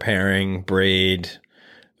for repairing braid,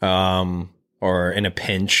 or in a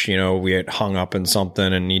pinch, we get hung up in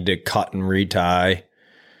something and need to cut and retie.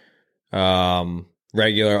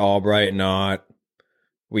 Regular Albright knot.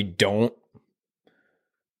 We don't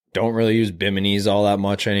really use Biminis all that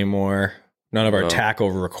much anymore. None of our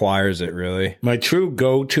tackle requires it really. My true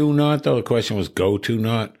go-to knot, though, the question was go-to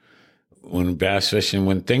knot. When bass fishing,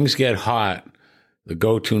 when things get hot, the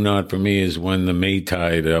go-to knot for me is when the mate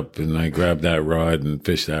tied up and I grab that rod and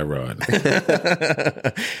fish that rod.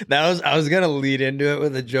 I was gonna lead into it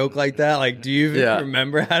with a joke like that. Like, do you even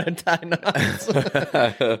remember how to tie knots?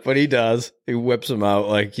 But he does. He whips them out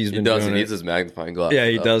like he's been doing He it. needs his magnifying glass. Yeah,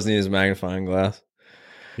 he does need his magnifying glass.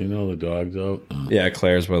 You know the dog's out. Yeah,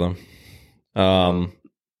 Claire's with him. But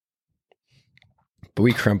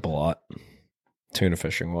we crimp a lot. Tuna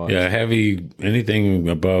fishing wise. Yeah, heavy, anything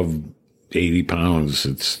above 80 pounds,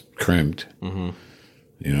 it's crimped. Mm-hmm.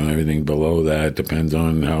 Everything below that depends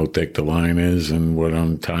on how thick the line is and what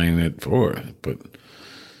I'm tying it for. But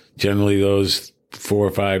generally, those 4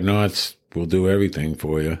 or 5 knots will do everything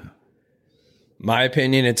for you. My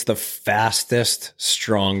opinion, it's the fastest,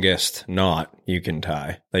 strongest knot you can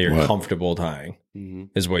tie that you're comfortable tying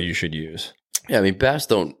is what you should use. Yeah, I mean, bass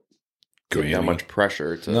don't get Granny. that much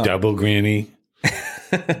pressure to. Double granny.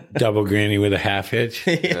 Double granny with a half hitch.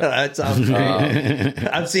 Yeah, that sounds great.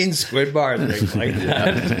 I've seen squid bars things like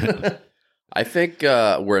that. I think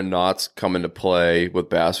where knots come into play with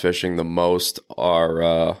bass fishing the most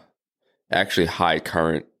are actually high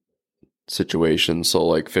current situations. So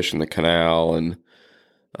like fishing the canal and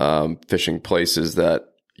fishing places that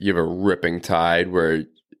you have a ripping tide where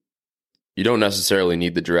you don't necessarily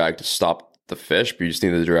need the drag to stop the fish, but you just need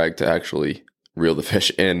the drag to actually reel the fish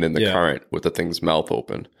in the current with the thing's mouth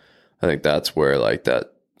open. I think that's where like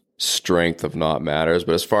that strength of knot matters.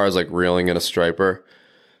 But as far as like reeling in a striper,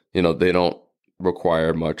 you know, they don't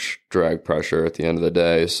require much drag pressure at the end of the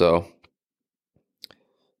day. So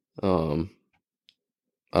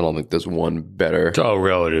I don't think there's one better. It's all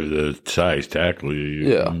relative to the size tackle you use.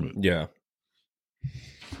 Yeah.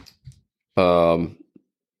 Yeah.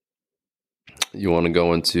 You want to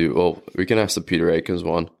go into, well, we can ask the Peter Aikens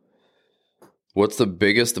one. What's the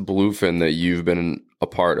biggest bluefin that you've been a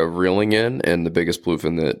part of reeling in, and the biggest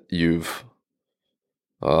bluefin that you've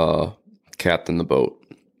captained the boat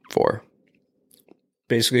for?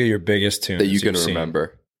 Basically, your biggest tune That you can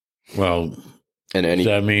remember. Well, And any,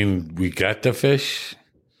 does that mean we got the fish?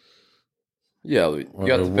 yeah, you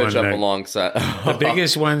got the the fish one up that- alongside. The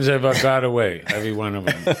biggest ones have got away, every one of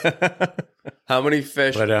them. How many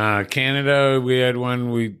fish? But Canada, we had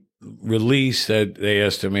one we released that they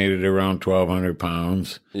estimated around 1,200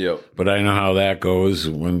 pounds. Yep. But I know how that goes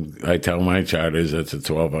when I tell my charters that's a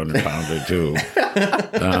 1,200 pounder too.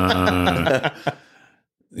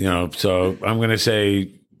 You know, so I'm going to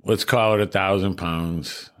say, let's call it 1,000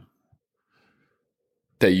 pounds.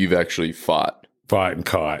 That you've actually fought. Fought and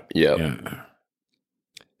caught. Yep. Yeah.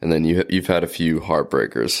 And then you've had a few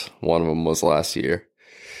heartbreakers. One of them was last year.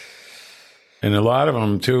 And a lot of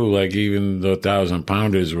them too, like even the 1,000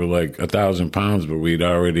 pounders were like 1,000 pounds, but we'd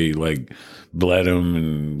already like bled them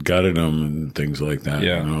and gutted them and things like that.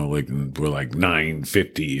 Yeah. You know, like we're like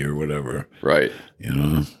 950 or whatever, Right. you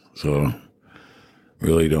know? So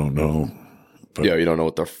really don't know. But, Yeah, you don't know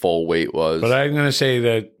what their full weight was. but I'm going to say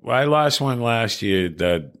that I lost one last year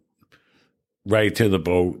that right to the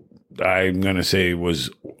boat, I'm going to say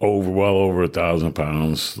was well over 1,000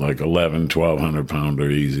 pounds, like 1,200 pounder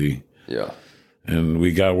easy. Yeah. And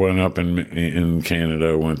we got one up in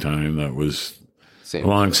Canada one time that was Same.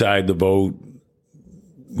 alongside the boat.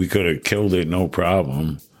 We could have killed it, no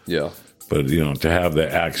problem. Yeah. But, you know, to have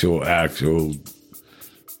the actual.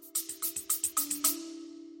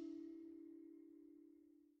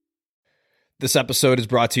 This episode is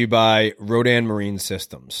brought to you by Rodan Marine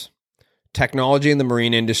Systems. Technology in the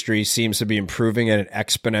marine industry seems to be improving at an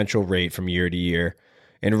exponential rate from year to year,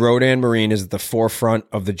 and Rodan Marine is at the forefront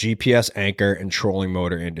of the GPS anchor and trolling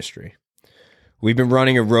motor industry. We've been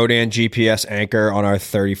running a Rodan GPS anchor on our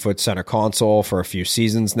 30-foot center console for a few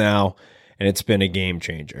seasons now, and it's been a game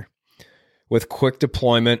changer. With quick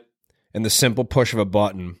deployment and the simple push of a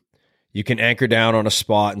button, you can anchor down on a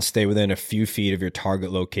spot and stay within a few feet of your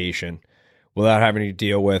target location without having to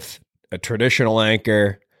deal with a traditional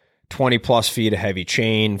anchor, 20 plus feet of heavy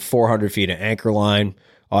chain, 400 feet of anchor line,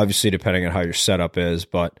 obviously depending on how your setup is,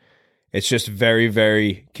 but it's just very,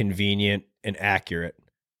 very convenient and accurate.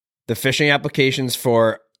 The fishing applications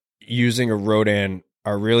for using a Rodan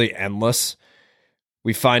are really endless.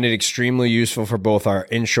 We find it extremely useful for both our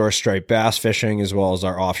inshore striped bass fishing as well as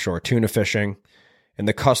our offshore tuna fishing, and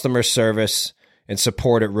the customer service and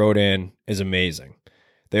support at Rodan is amazing.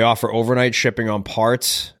 They offer overnight shipping on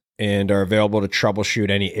parts and are available to troubleshoot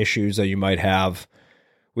any issues that you might have.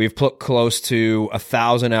 We've put close to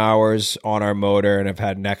 1,000 hours on our motor and have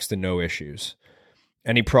had next to no issues.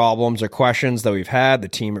 Any problems or questions that we've had, the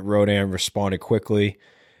team at Rodan responded quickly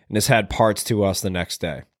and has had parts to us the next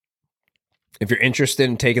day. If you're interested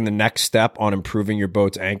in taking the next step on improving your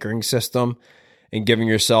boat's anchoring system and giving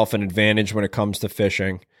yourself an advantage when it comes to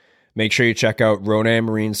fishing, make sure you check out Rodan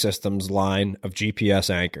Marine Systems' line of GPS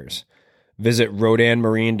anchors. Visit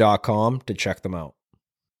rodanmarine.com to check them out.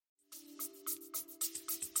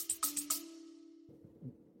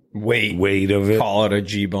 Weight of it. Call it a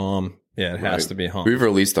G-bomb. Yeah, it has Right. to be hung. We've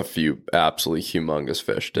released a few absolutely humongous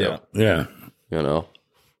fish too. Yeah. Yeah. You know,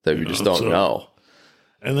 that we just don't so- know.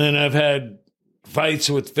 And then I've had fights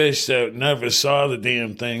with fish that never saw the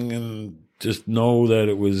damn thing and just know that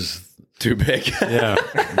it was, Too big. yeah,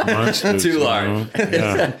 monsters, Too you large. know?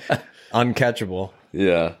 Yeah. Uncatchable.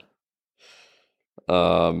 Yeah.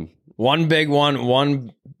 One big one,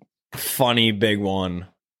 one funny big one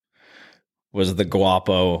was the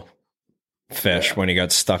guapo fish when he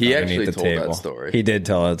got stuck He underneath actually the told that table. story. He did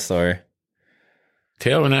tell that story.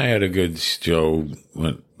 Taylor and I had a good show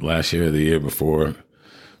last year or the year before.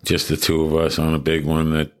 Just the two of us on a big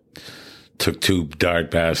one that took 2 dart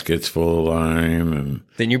baskets full of line. And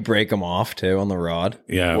Then you break him off too on the rod.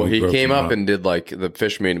 yeah, Well, we he broke came them up and did like the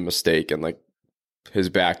fish made a mistake and like his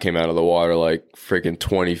back came out of the water like freaking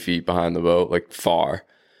 20 feet behind the boat, like far.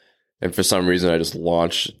 And for some reason, I just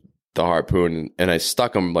launched the harpoon and I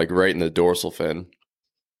stuck him like right in the dorsal fin.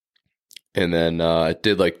 And then I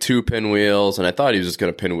did like 2 pinwheels and I thought he was just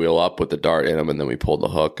going to pinwheel up with the dart in him. And then we pulled the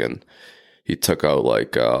hook and he took out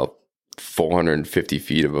like 450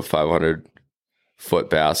 feet of a 500 foot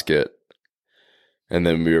basket, and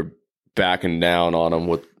then we were backing down on them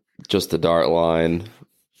with just the dart line,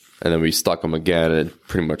 and then we stuck them again, and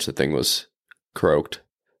pretty much the thing was croaked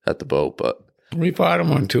at the boat. But We fought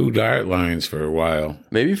them on 2 dart lines for a while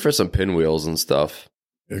maybe for some pinwheels and stuff.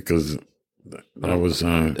 because that was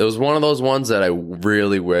It was one of those ones that I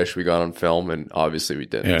really wish we got on film, and obviously we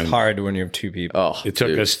didn't. yeah. It's hard when you have 2 people. Oh, It took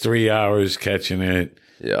dude. us 3 hours catching it.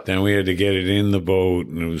 Yeah. Then we had to get it in the boat,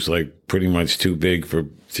 and it was like pretty much too big for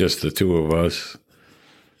just the 2 of us.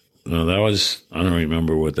 No, that was, I don't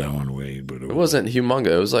remember what that one weighed, but It wasn't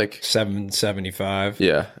humongous. It was like, 775.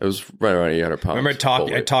 yeah, it was right around 800 pounds. Remember, full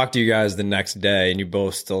I weight. talked to you guys the next day, and you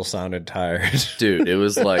both still sounded tired. Dude, it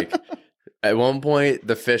was like, at one point,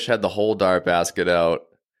 the fish had the whole dart basket out.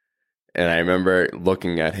 And I remember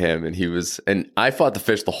looking at him, and I fought the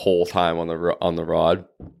fish the whole time on the rod.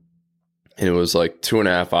 And it was like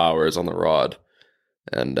 2.5 hours on the rod.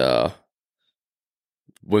 And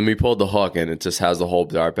when we pulled the hook and it just has the whole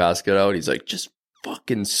dart basket out, he's like, just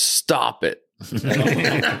fucking stop it.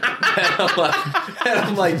 And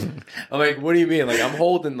I'm like, what do you mean? Like, I'm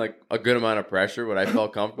holding like a good amount of pressure, but I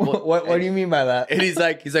felt comfortable. What do you mean by that? And he's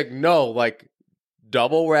like, no, like,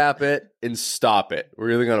 double wrap it and stop it.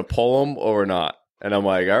 We're either gonna pull them or we're not. And I'm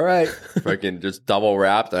like, all right, freaking just double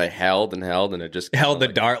wrapped. And I held, and it just Held the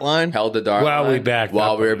dart line? held the dart While line we backed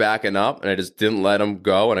while up. we were backing up, and I just didn't let him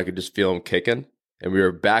go, and I could just feel him kicking, and we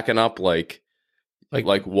were backing up like water,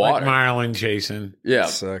 Like marlin chasing. yeah,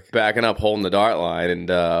 Sick. backing up, holding the dart line,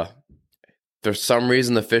 and for some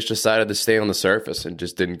reason the fish decided to stay on the surface and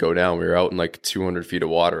just didn't go down. We were out in like 200 feet of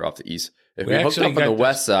water off the east. If We we hooked actually up on got the the-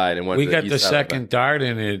 west side and went, We to got the the east side of second dart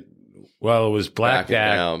in it. Well, it was black Backing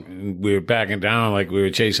back. down. And we were backing down like we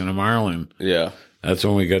were chasing a marlin. yeah. That's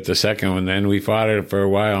when we got the second one. Then we fought it for a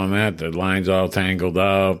while on that. The lines all tangled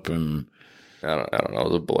up, and I don't know. It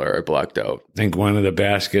was a blur. I blacked out. I think one of the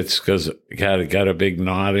baskets because it got a big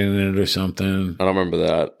knot in it or something. I don't remember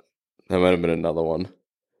that. That might have been another one.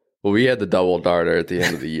 Well, we had the double darter at the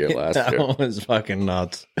end of the year last That year. one was fucking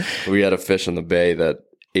nuts. We had a fish in the bay that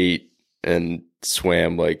ate and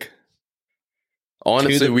swam like.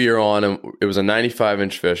 Honestly, we were on him. It was a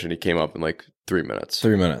 95-inch fish, and he came up in like 3 minutes.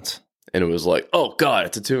 3 minutes. And it was like, oh god,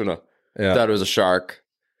 it's a tuna. Yeah. Thought it was a shark.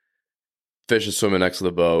 Fish is swimming next to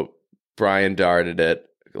the boat. Brian darted it.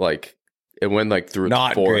 Like, it went like through its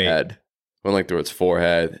Not forehead. Went like through its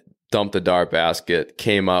forehead. Dumped the dart basket.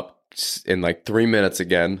 Came up in like 3 minutes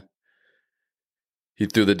again. He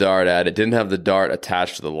threw the dart at it. Didn't have the dart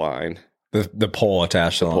attached to the line. The pole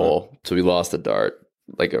attached to the Pole. So we lost the dart.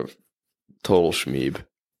 Like a total schmeeb.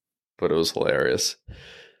 But it was hilarious.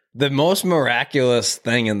 The most miraculous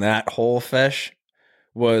thing in that whole fish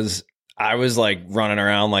was I was like running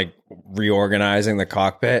around like reorganizing the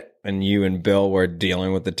cockpit, and you and Bill were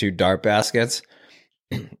dealing with the 2 dart baskets.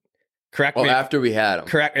 Correct Well, me. after we had him.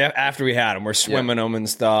 Correct. After we had them, we're swimming them and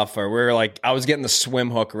stuff, or we're like, I was getting the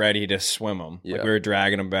swim hook ready to swim them. Yeah. Like we were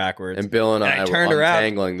dragging them backwards. And Bill and And I I were turned around.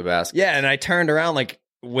 untangling the basket. Yeah, and I turned around like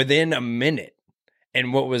within a minute,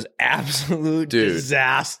 and what was absolute Dude.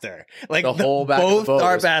 disaster. Like The whole back of the both boat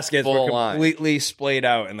dart was baskets were full line. completely splayed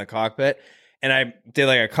out in the cockpit. And I did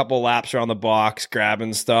like a couple laps around the box,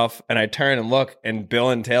 grabbing stuff, and I turn and look, and Bill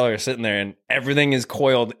and Taylor are sitting there, and everything is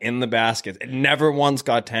coiled in the baskets. It never once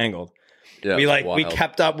got tangled. Yeah, we it was we wild.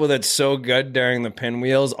 kept up with it so good during the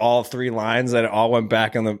pinwheels, all 3 lines, that it all went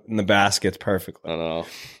back in the baskets perfectly. I don't know.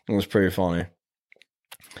 It was pretty funny.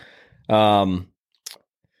 You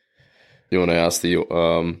want to ask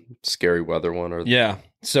the scary weather one or Yeah.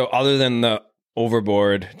 So other than the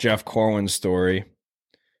overboard Jeff Corwin story,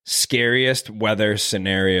 scariest weather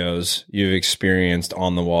scenarios you've experienced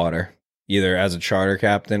on the water, either as a charter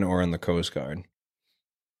captain or in the Coast Guard?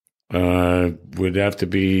 Would have to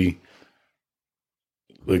be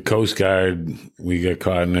the Coast Guard. We got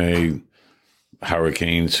caught in a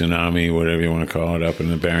hurricane, tsunami, whatever you want to call it, up in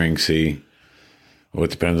the Bering Sea. Well,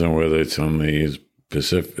 it depends on whether it's on the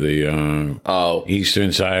Pacific, the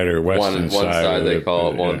eastern side or western one side. side they of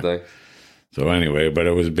call it one yeah. thing. So anyway, but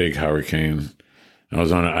it was a big hurricane. I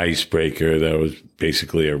was on an icebreaker that was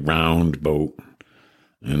basically a round boat.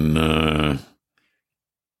 And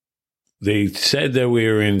they said that we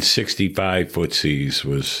were in 65-foot seas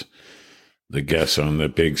was the guess on the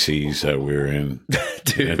big seas that we were in.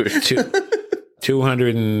 Dude.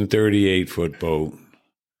 238-foot boat.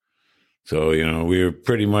 So, you know, we were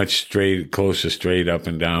pretty much close to straight up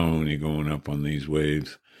and down when you're going up on these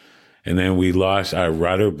waves. And then we lost, our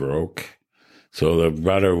rudder broke. So the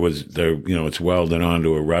rudder was it's welded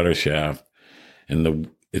onto a rudder shaft, and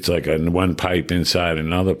it's like one pipe inside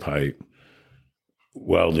another pipe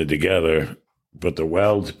welded together. but the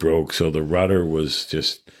welds broke, so the rudder was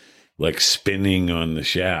just like spinning on the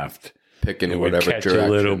shaft. Picking It would whatever catch direction. a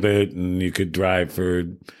little bit, and you could drive for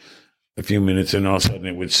a few minutes, and all of a sudden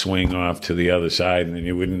it would swing off to the other side, and then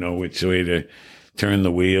you wouldn't know which way to turn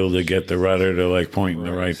the wheel to get the rudder to like point in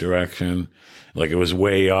the right direction. Like it was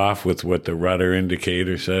way off with what the rudder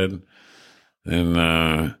indicator said.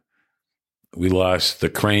 And we lost the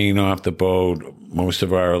crane off the boat, most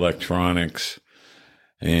of our electronics,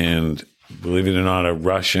 and believe it or not, a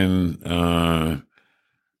Russian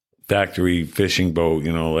factory fishing boat,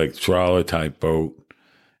 like trawler type boat.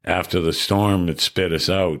 After the storm, it spit us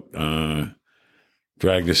out,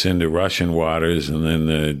 dragged us into Russian waters, and then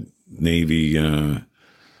the Navy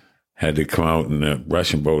had to come out, and the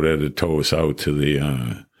Russian boat had to tow us out to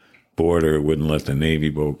the border. It wouldn't let the Navy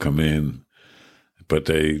boat come in. But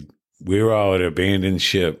we were all at an abandoned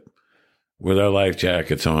ship with our life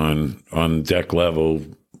jackets on deck level,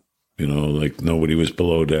 like nobody was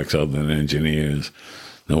below decks other than engineers.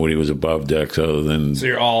 Nobody was above decks other than... So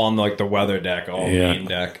you're all on like the weather deck, main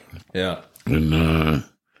deck. Yeah. And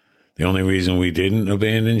the only reason we didn't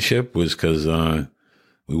abandon ship was because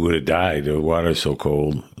we would have died. The water's so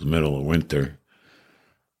cold. It was the middle of winter.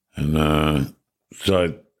 And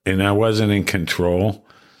and I wasn't in control.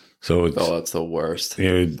 So that's the worst.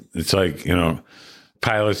 It's like,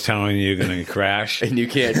 pilots telling you you're going to crash. And you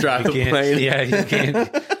can't drive a plane. Yeah,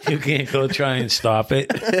 you can't go try and stop it.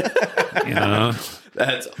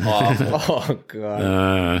 That's awful. Oh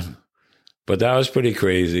God. But that was pretty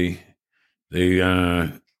crazy.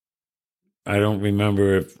 I don't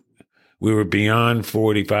remember if we were beyond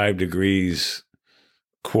 45 degrees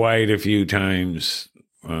quite a few times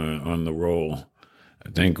on the roll. I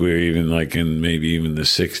think we were even like in maybe even the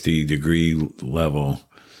 60 degree level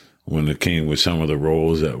when it came with some of the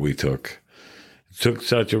rolls that we took. It took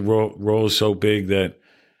such a roll so big that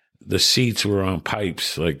the seats were on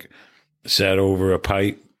pipes, like sat over a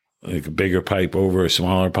pipe, like a bigger pipe over a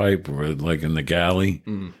smaller pipe, or like in the galley,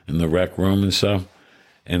 in the rec room and stuff.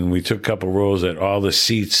 And we took a couple rolls that all the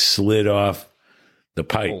seats slid off the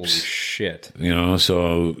pipes. Holy shit.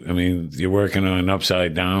 So, I mean, you're working on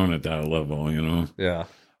upside down at that level, Yeah.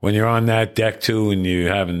 When you're on that deck too and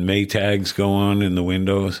you're having Maytags go on in the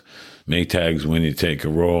windows, Maytags when you take a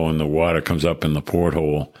roll and the water comes up in the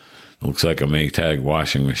porthole, it looks like a Maytag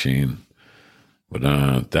washing machine.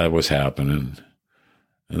 But that was happening.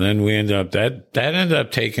 And then we ended up, that ended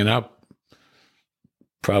up taking up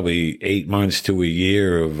probably 8 months to a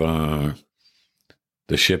year of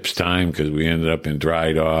the ship's time, because we ended up in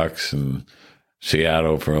dry docks and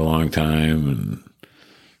Seattle for a long time,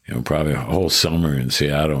 and probably a whole summer in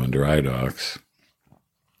Seattle in dry docks.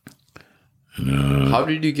 And, how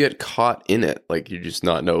did you get caught in it? Like, you just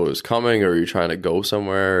not know it was coming, or you trying to go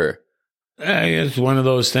somewhere? It's one of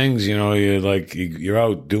those things, you're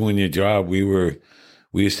out doing your job. We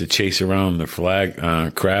used to chase around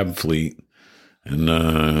the crab fleet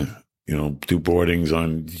and, do boardings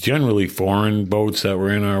on generally foreign boats that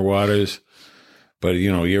were in our waters. But,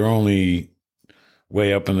 you're only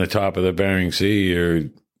way up in the top of the Bering Sea. You're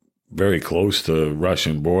very close to the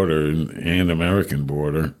Russian border and American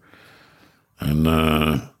border. And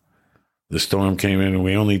the storm came in, and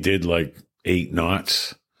we only did like 8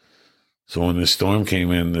 knots. So when the storm came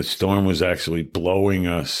in, the storm was actually blowing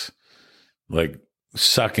us, like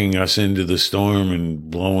sucking us into the storm and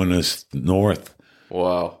blowing us north.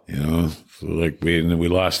 Wow. So like we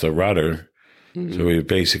lost the rudder. Mm-hmm. So we were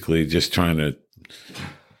basically just trying to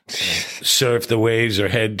surf the waves or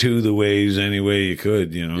head to the waves any way you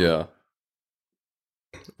could, Yeah.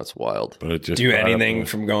 That's wild. But it just do anything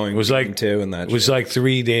from going it was like to and that it was like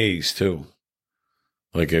 3 days too.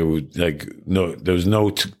 Like it would there was no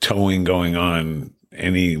towing going on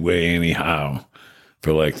anyway, anyhow,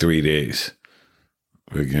 for like 3 days.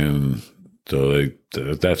 Again, so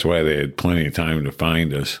that's why they had plenty of time to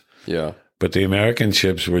find us. Yeah. But the American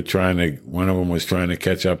ships were one of them was trying to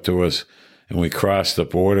catch up to us, and we crossed the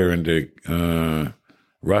border into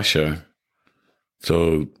Russia.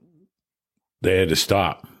 So they had to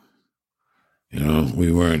stop.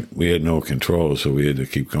 We had no control, so we had to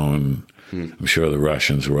keep going. I'm sure the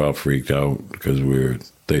Russians were all freaked out because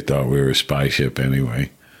they thought we were a spy ship anyway.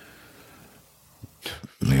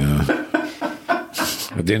 Yeah.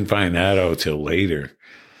 I didn't find that out till later.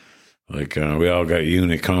 Like, we all got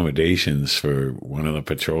unit accommodations for one of the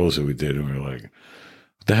patrols that we did, and we were like,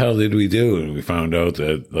 what the hell did we do? And we found out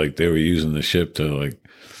that, like, they were using the ship to, like,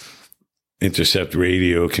 intercept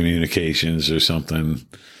radio communications or something.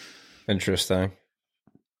 Interesting.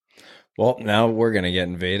 Well, now we're going to get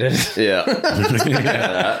invaded. Yeah.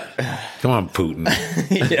 Come on, Putin.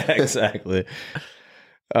 Yeah, exactly.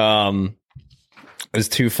 There's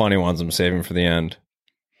two funny ones I'm saving for the end.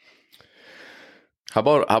 How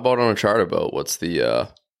about on a charter boat? What's the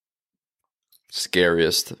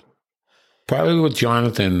scariest? Probably with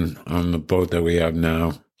Jonathan on the boat that we have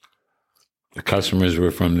now. The customers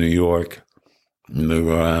were from New York. And they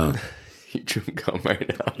were, You chewing gum right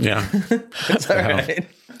now. yeah. That's all right.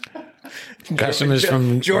 Customers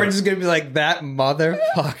from George is going to be like, that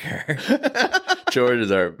motherfucker. George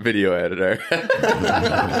is our video editor.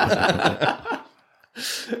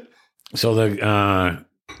 So the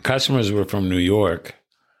customers were from New York,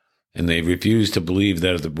 and they refused to believe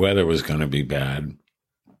that the weather was going to be bad.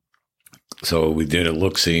 So we did a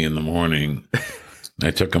look-see in the morning.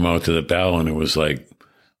 I took them out to the Bell, and it was like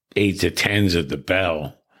 8 to 10s at the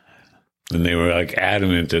Bell. And they were like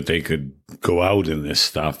adamant that they could go out in this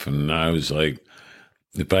stuff. And I was like,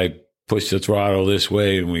 if I push the throttle this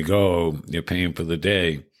way and we go, you're paying for the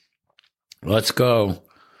day. Let's go.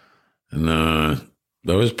 And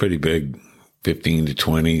that was pretty big, 15 to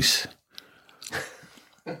 20s.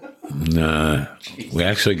 And we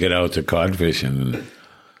actually get out to cod fishing and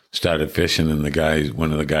started fishing. And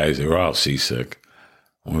one of the guys, they were all seasick.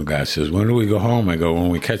 One guy says, when do we go home? I go, when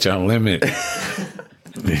we catch our limit.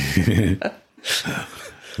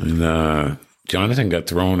 And Jonathan got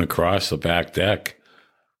thrown across the back deck,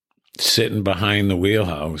 sitting behind the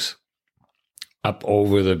wheelhouse, up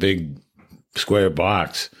over the big square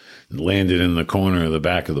box, and landed in the corner of the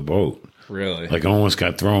back of the boat. Really? Like almost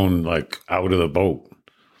got thrown like out of the boat.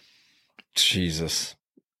 Jesus.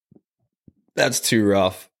 That's too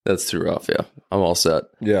rough. That's too rough, yeah. I'm all set.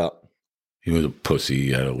 Yeah. He was a pussy.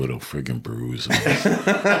 He had a little friggin' bruise.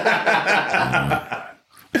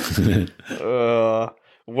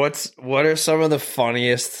 What are some of the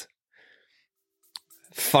funniest,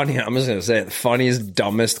 I'm just going to say it, the funniest,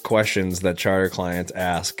 dumbest questions that charter clients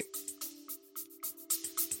ask?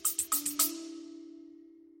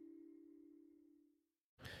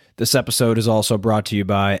 This episode is also brought to you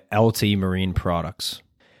by LT Marine Products.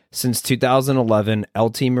 Since 2011,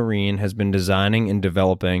 LT Marine has been designing and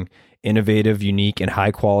developing innovative, unique, and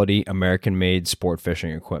high-quality American-made sport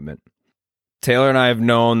fishing equipment. Taylor and I have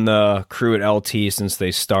known the crew at LT since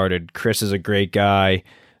they started. Chris is a great guy.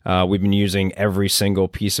 We've been using every single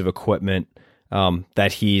piece of equipment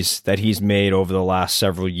that he's made over the last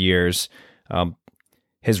several years.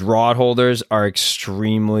 His rod holders are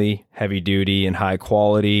extremely heavy-duty and high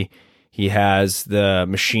quality. He has the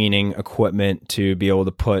machining equipment to be able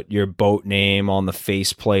to put your boat name on the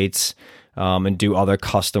face plates and do other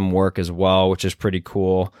custom work as well, which is pretty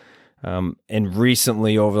cool. And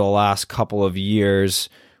recently, over the last couple of years,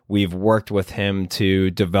 we've worked with him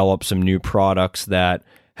to develop some new products that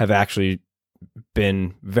have actually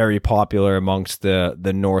been very popular amongst the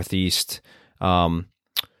Northeast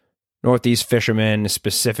fishermen,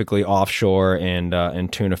 specifically offshore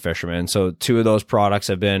and tuna fishermen. So two of those products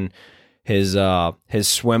have been his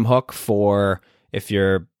swim hook for if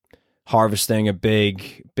you're harvesting a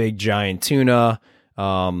big giant tuna.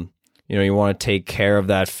 You want to take care of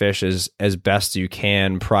that fish as best you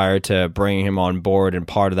can prior to bringing him on board. And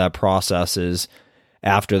part of that process is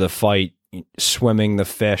after the fight, swimming the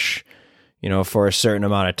fish, for a certain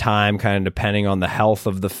amount of time, kind of depending on the health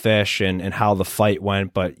of the fish and how the fight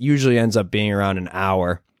went, but usually ends up being around an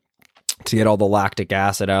hour to get all the lactic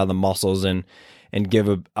acid out of the muscles and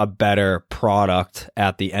give a better product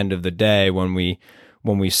at the end of the day when we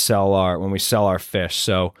sell our fish.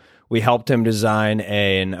 So we helped him design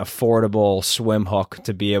an affordable swim hook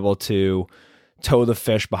to be able to tow the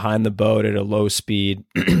fish behind the boat at a low speed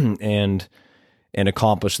and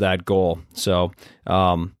accomplish that goal. So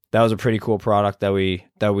that was a pretty cool product that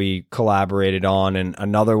we collaborated on. And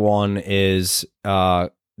another one is the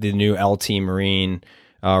new LT Marine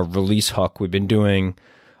release hook. We've been doing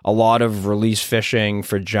a lot of release fishing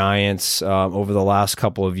for giants over the last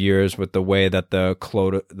couple of years with the way that the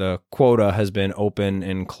quota has been open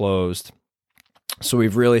and closed. So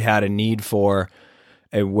we've really had a need for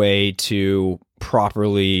a way to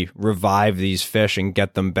properly revive these fish and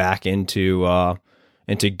get them back into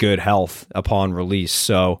good health upon release.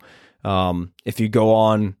 So if you go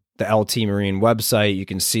on the LT Marine website, you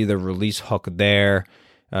can see the release hook there.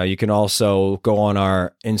 You can also go on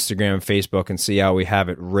our Instagram and Facebook and see how we have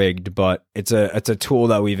it rigged, but it's a tool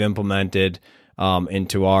that we've implemented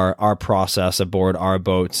into our process aboard our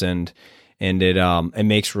boats, and it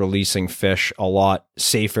makes releasing fish a lot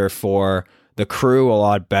safer for the crew, a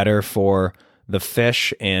lot better for the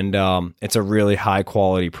fish, and it's a really high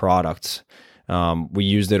quality product. We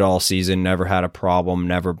used it all season, never had a problem,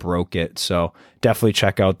 never broke it. So definitely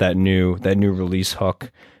check out that new release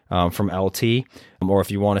hook. from LT. Or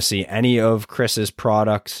if you want to see any of Chris's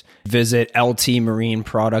products, visit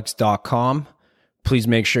ltmarineproducts.com. Please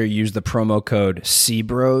make sure you use the promo code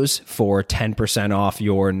CBROS for 10% off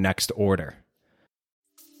your next order.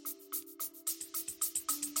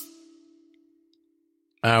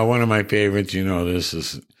 One of my favorites, this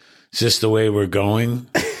is just the way we're going.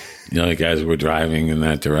 Like as we're driving in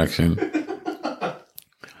that direction.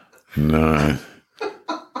 No.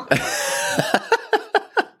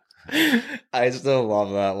 I still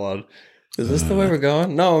love that one. Is this the way we're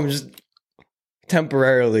going? No, I'm just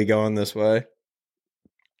temporarily going this way.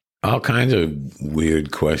 All kinds of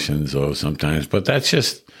weird questions, though, sometimes. But that's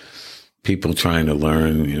just people trying to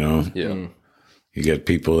learn, Yeah. You get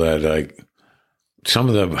people that, like, some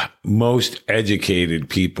of the most educated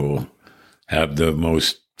people have the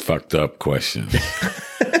most fucked up questions.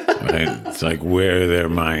 Right? It's like where their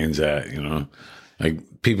mind's at,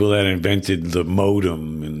 Like people that invented the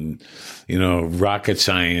modem and, rocket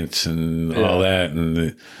science and all that.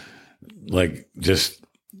 And, like, just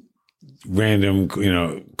random,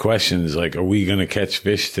 questions like, are we going to catch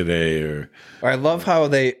fish today? Or I love how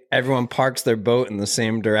everyone parks their boat in the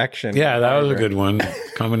same direction. yeah, that was a good one.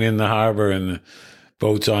 Coming in the harbor and the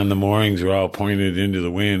boats on the moorings are all pointed into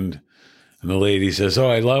the wind. And the lady says, oh,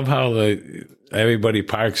 I love how everybody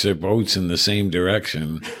parks their boats in the same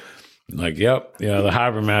direction. Like, yep. Yeah, the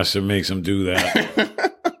harbor master makes them do that.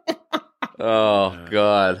 Oh,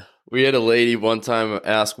 God. We had a lady one time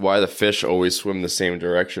ask why the fish always swim the same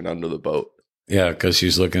direction under the boat. Yeah, because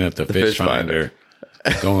she's looking at the fish finder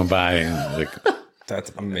going by. And like,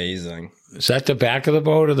 That's amazing. is that the back of the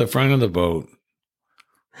boat or the front of the boat?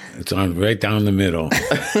 It's on right down the middle.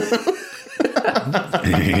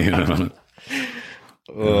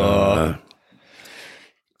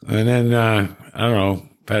 And then, I don't know,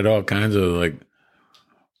 had all kinds of like,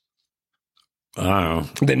 I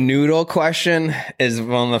don't know. The noodle question is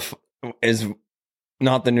is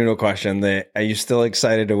not the noodle question. Are you still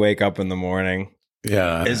excited to wake up in the morning?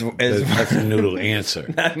 Yeah. That's a noodle answer.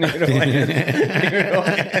 Not noodle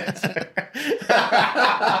answer.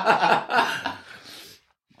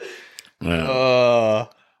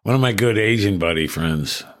 One of my good Asian buddy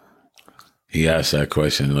friends, he asked that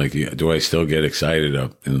question, like, do I still get excited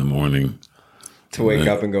up in the morning? To wake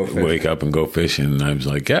up and go fishing. Wake up and go fishing. And I was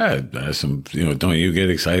like, yeah, don't you get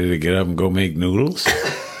excited to get up and go make noodles?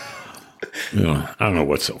 I don't know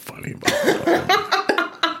what's so funny about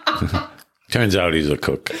that. Turns out he's a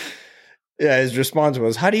cook. Yeah, his response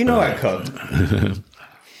was, how do you know I cooked?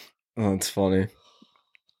 Oh, it's funny.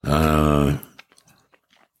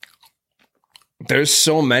 There's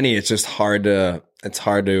so many, it's just hard to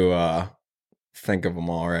think of them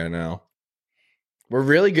all right now. We're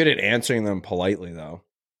really good at answering them politely, though.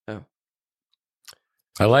 Oh.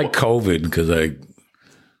 I like COVID because I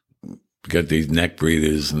got these neck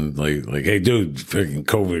breathers and like, hey, dude, freaking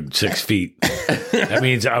COVID 6 feet. That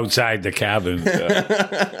means outside the cabin.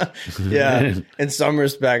 Yeah, in some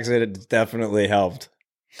respects, it definitely helped.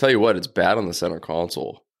 Tell you what, it's bad on the center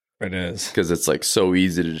console. It is. Because it's like so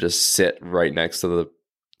easy to just sit right next to the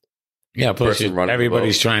yeah. Plus, person running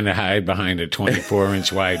everybody's trying to hide behind a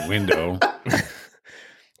 24-inch wide window.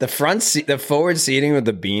 The front seat, the forward seating with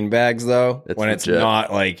the bean bags, though, It's when it's legit.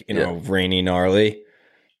 not like rainy, gnarly,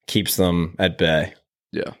 keeps them at bay.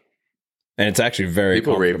 Yeah. And it's actually very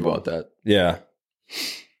People rave comfortable. about that. Yeah,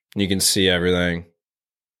 you can see everything.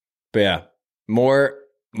 But yeah, more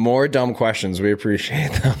dumb questions. We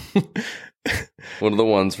appreciate them. One of the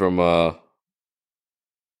ones from what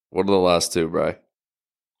are the last two, Bri?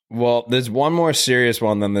 Well, there's one more serious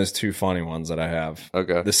one, then there's two funny ones that I have.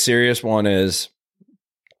 Okay. The serious one is,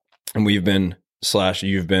 and you've been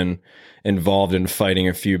involved in fighting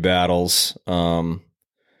a few battles over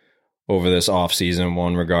this off season,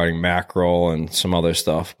 one regarding mackerel and some other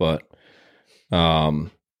stuff. But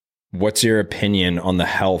what's your opinion on the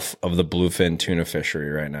health of the bluefin tuna fishery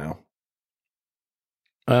right now?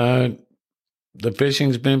 The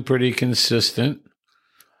fishing's been pretty consistent.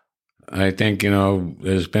 I think,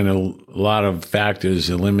 there's been a lot of factors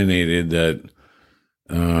eliminated that,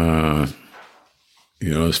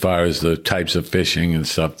 as far as the types of fishing and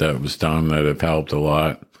stuff that was done that have helped a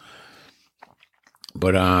lot.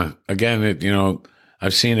 But again,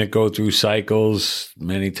 I've seen it go through cycles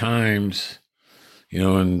many times.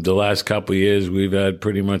 In the last couple of years, we've had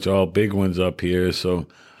pretty much all big ones up here. So,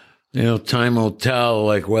 time will tell,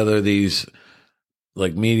 like, whether these,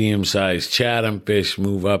 like, medium-sized Chatham fish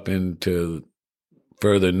move up into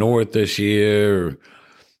further north this year.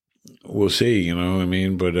 We'll see, you know what I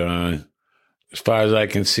mean? But as far as I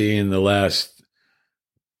can see in the last,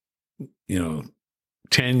 10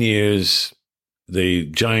 years, the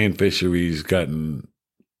giant fisheries gotten,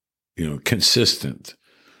 consistent.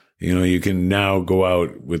 You can now go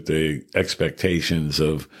out with the expectations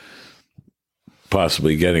of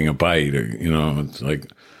possibly getting a bite, or, it's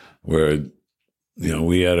like where,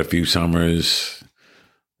 we had a few summers,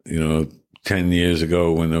 10 years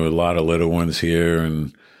ago when there were a lot of little ones here,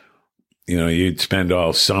 and, you'd spend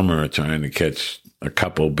all summer trying to catch a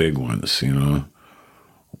couple big ones,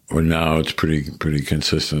 or now it's pretty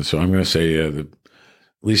consistent. So I'm going to say, at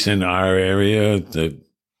least in our area, the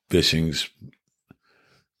fishing's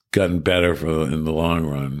gotten better in the long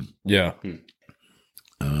run. Yeah.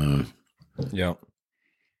 Yeah.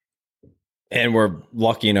 And we're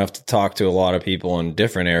lucky enough to talk to a lot of people in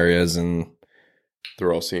different areas, and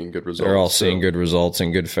they're all seeing good results. They're all seeing good results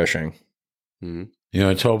and good fishing. Mm-hmm.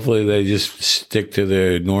 It's hopefully they just stick to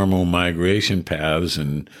their normal migration paths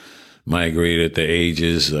and migrate at the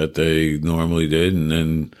ages that they normally did. And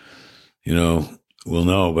then, we'll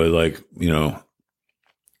know. But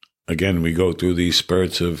again, we go through these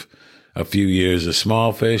spurts of a few years of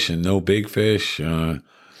small fish and no big fish.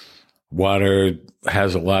 Water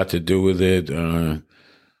has a lot to do with it. I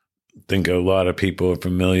think a lot of people are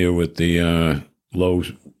familiar with the low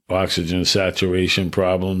oxygen saturation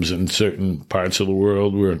problems in certain parts of the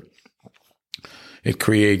world where it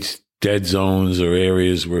creates dead zones or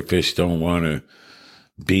areas where fish don't want to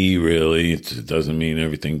be, really. It doesn't mean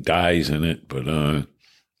everything dies in it, but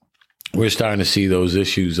we're starting to see those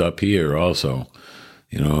issues up here also.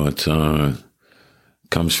 It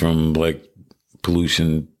comes from like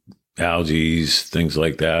pollution, algae, things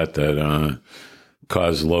like that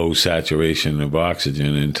cause low saturation of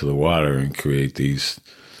oxygen into the water and create these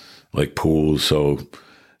like pools. So,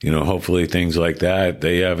 hopefully things like that,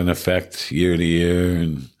 they have an effect year to year.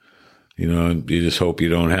 And, you just hope you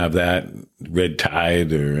don't have that red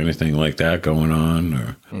tide or anything like that going on.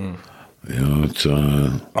 Or, it's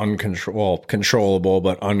controllable,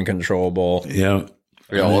 but uncontrollable. Yeah.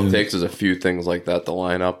 Yeah, all it takes is a few things like that to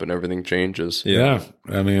line up and everything changes. Yeah.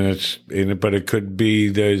 I mean, but it could be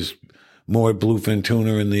there's more bluefin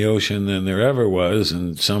tuna in the ocean than there ever was,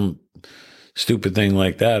 and some stupid thing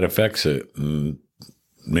like that affects it and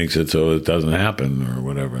makes it so it doesn't happen or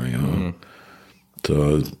whatever,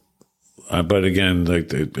 So, but again, I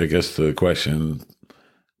guess the question,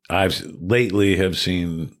 I've lately have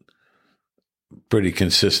seen pretty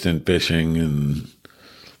consistent fishing, and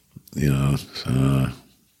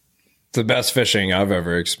the best fishing I've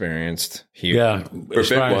ever experienced here. Yeah, for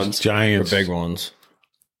big ones, giants, for big ones.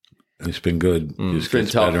 It's been good. It's been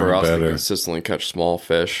tough for us to consistently catch small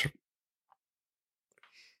fish.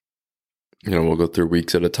 We'll go through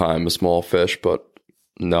weeks at a time of small fish, but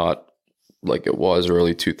not like it was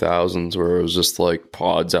early 2000s where it was just like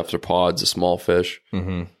pods after pods of small fish.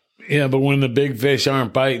 Mm-hmm. Yeah, but when the big fish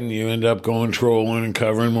aren't biting, you end up going trolling and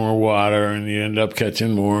covering more water, and you end up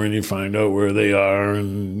catching more, and you find out where they are,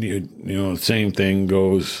 and same thing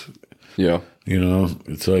goes. Yeah.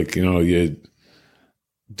 It's like, you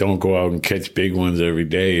don't go out and catch big ones every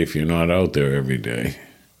day if you're not out there every day.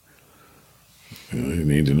 You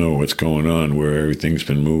need to know what's going on, where everything's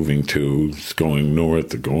been moving to. It's going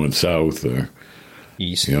north or going south or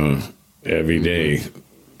east. Every day.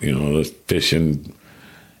 The fishing,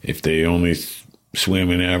 if they only swim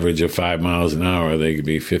an average of 5 miles an hour, they could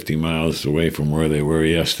be 50 miles away from where they were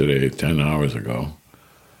yesterday, 10 hours ago.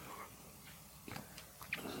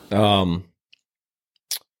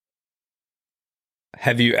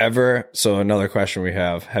 Have you ever, so another question we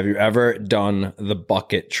have you ever done the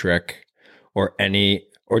bucket trick or do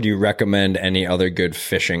you recommend any other good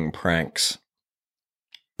fishing pranks?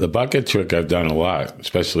 The bucket trick I've done a lot,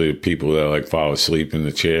 especially people that like fall asleep in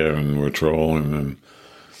the chair and we're trolling, and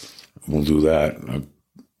we'll do that. I've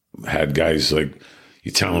had guys like,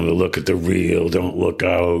 you tell them to look at the reel, don't look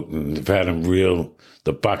out, and I've had them reel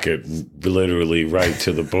the bucket literally right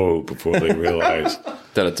to the boat before they realize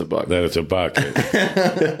that it's a bucket.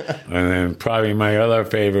 And then probably my other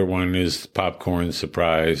favorite one is popcorn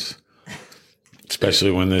surprise, especially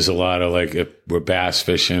when there's a lot of like, if we're bass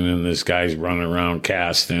fishing and this guy's running around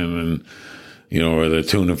casting, and or the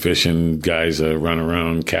tuna fishing guys are running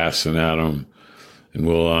around casting at them, and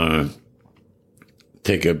we'll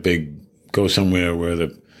go somewhere where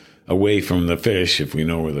away from the fish, if we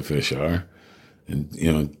know where the fish are,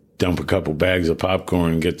 and dump a couple bags of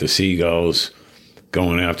popcorn and get the seagulls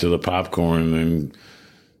going after the popcorn, and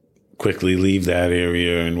quickly leave that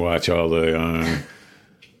area and watch all the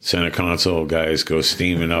center console guys go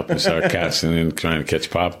steaming up and start casting and trying to catch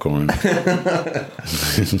popcorn. We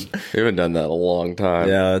haven't done that in a long time.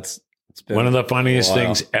 Yeah, it's been one of the funniest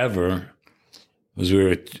things ever was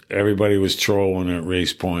everybody was trolling at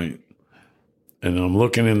Race Point, And I'm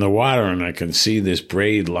looking in the water, and I can see this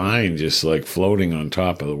braid line just like floating on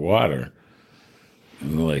top of the water.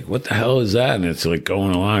 And I'm like, what the hell is that? And it's like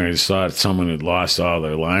going along. I just thought someone had lost all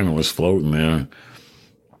their line and was floating there.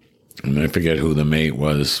 And I forget who the mate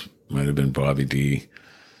was. Might have been Bobby D.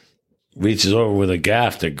 Reaches over with a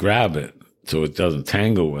gaff to grab it so it doesn't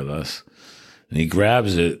tangle with us. And he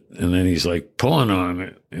grabs it, and then he's like pulling on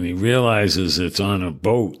it. And he realizes it's on a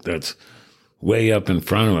boat that's way up in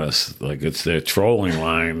front of us. Like it's their trolling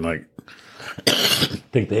line. Like I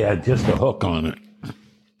think they had just a hook on it.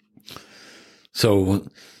 So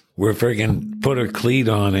we're freaking put a cleat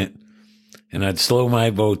on it, and I'd slow my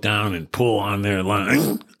boat down and pull on their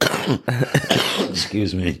line.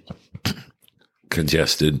 Excuse me.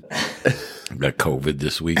 Congested. Got COVID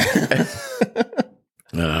this week.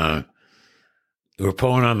 We're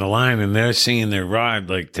pulling on the line, and they're seeing their rod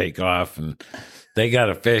like take off, and they got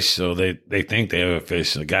a fish, so they think they have a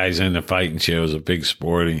fish. The guy's in the fighting chair. It was a big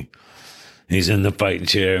sporty. He's in the fighting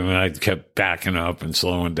chair, and I kept backing up and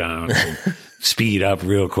slowing down. Speed up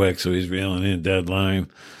real quick, so he's reeling in dead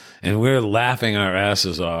line. And we're laughing our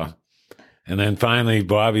asses off. And then finally,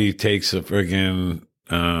 Bobby takes a friggin'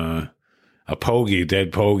 a pogey,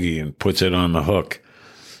 dead pogey, and puts it on the hook.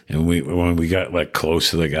 And when we got like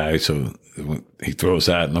close to the guy, so he throws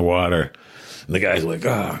that in the water. And the guy's like,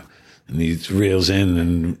 ah. And he reels in,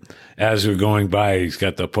 and as we're going by, he's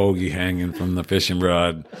got the pogey hanging from the fishing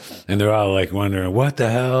rod. And they're all like wondering, what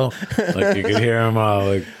the hell? Like you could hear them all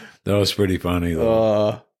like, that was pretty funny.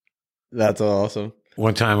 That's awesome.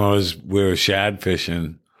 One time we were shad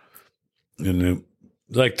fishing, and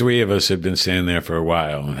like three of us had been standing there for a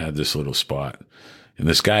while and had this little spot. And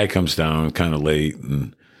this guy comes down kind of late,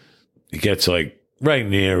 and he gets like right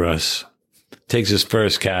near us, takes his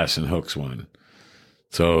first cast and hooks one.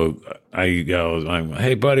 So I go,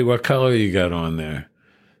 hey buddy, what color you got on there?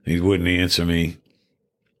 And he wouldn't answer me.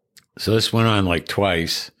 So this went on like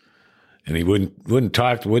twice. And he wouldn't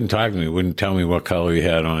talk to me, wouldn't tell me what color he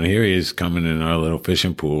had on. Here he is coming in our little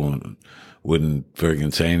fishing pool and wouldn't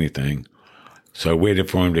friggin' say anything. So I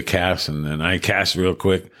waited for him to cast, and then I cast real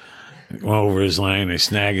quick, went over his line, I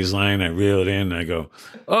snag his line, I reel it in, and I go,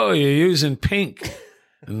 oh, you're using pink.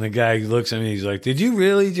 And the guy looks at me, he's like, did you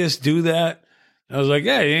really just do that? I was like,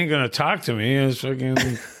 yeah, you ain't going to talk to me. I was fucking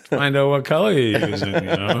find out what color you're using, you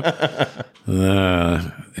know?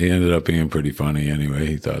 He ended up being pretty funny anyway.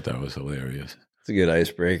 He thought that was hilarious. It's a good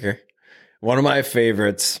icebreaker. One of my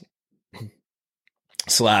favorites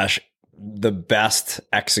 / the best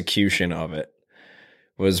execution of it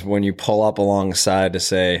was when you pull up alongside to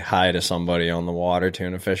say hi to somebody on the water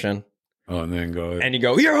tuna fishing. Oh, and then go. And you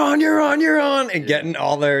go, you're on, and getting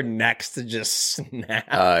all their necks to just snap.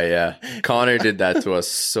 Yeah. Connor did that to us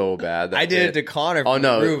so bad. I did it to Connor from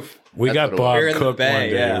the roof. We got Bob Cook one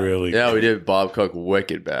day, really. Yeah, we did Bob Cook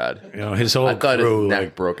wicked bad. You know, his whole I thought crew, his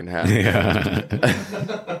neck broke in half. Yeah.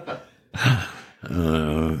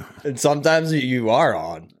 And sometimes you are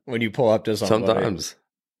on when you pull up to somebody. Sometimes.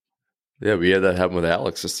 Yeah, we had that happen with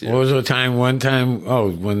Alex this year. What was the one time,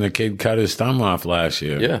 when the kid cut his thumb off last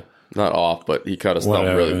year. Yeah. Not off, but he cut his thumb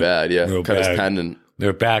really bad. Yeah, cut his tendon.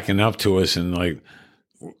 They're backing up to us, and like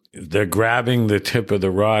they're grabbing the tip of the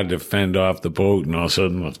rod to fend off the boat, and all of a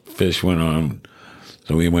sudden the fish went on.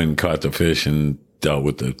 So we went and caught the fish and dealt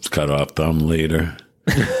with the cut off thumb later.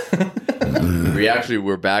 We actually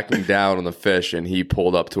were backing down on the fish, and he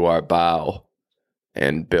pulled up to our bow,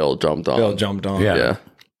 and Bill jumped on. Yeah.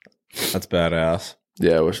 That's badass.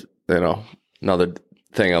 Yeah, it was, another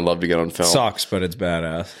thing I'd love to get on film. Sucks, but it's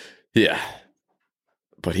badass. Yeah.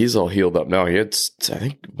 But he's all healed up now. He had, I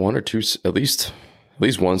think, one or two, at least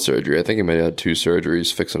one surgery. I think he may have had 2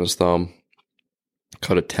 surgeries fixing his thumb.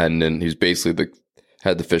 Cut a tendon. He's basically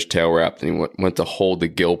had the fish tail wrapped, and he went to hold the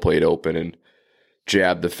gill plate open and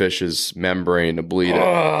jab the fish's membrane to bleed it,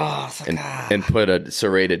 and put a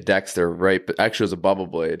serrated dexter actually it was a bubble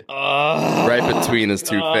blade right between his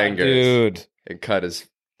 2 fingers, dude, and cut his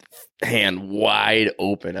hand wide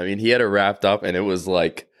open. I mean, he had it wrapped up, and it was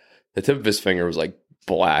like the tip of his finger was like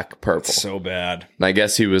black purple, so bad. And I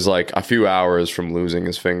guess he was like a few hours from losing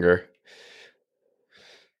his finger.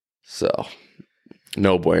 So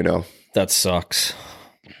no bueno. That sucks.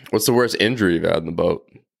 What's the worst injury you've had in the boat?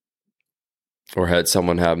 Or had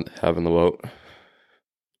someone have in the boat?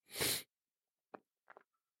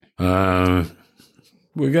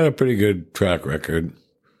 We got a pretty good track record.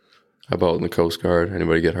 How about in the Coast Guard?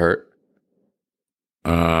 Anybody get hurt?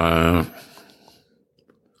 Knock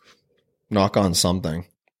on something.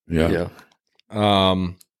 Yeah.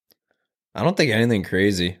 I don't think anything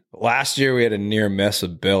crazy. Last year we had a near miss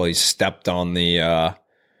with Bill. He stepped on the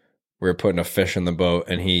we were putting a fish in the boat,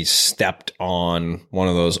 and he stepped on one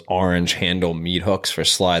of those orange handle meat hooks for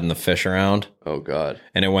sliding the fish around, Oh God.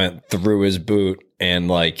 and it went through his boot, and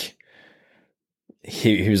like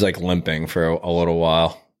he was like limping for a little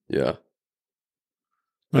while. Yeah.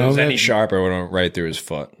 If it was any that- sharper, it would have went right through his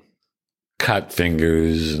foot. cut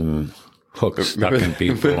fingers and hooks stuck in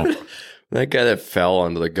people. That guy that fell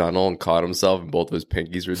onto the gunnel and caught himself and both of his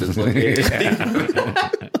pinkies were dislocated.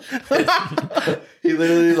 He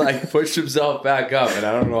literally like pushed himself back up, and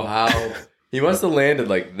I don't know how. He must have landed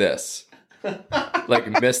like this. Like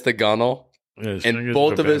missed the gunnel. His And fingers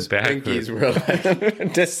both were of his bent pinkies backwards. were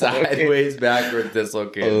like sideways, backward,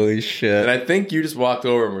 dislocated. Holy shit. And I think you just walked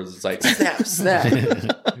over and was just like, snap,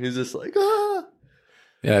 snap. He's just like, ah.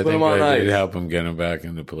 Yeah, I Put think him on I did ice. help him get him back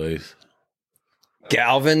into place.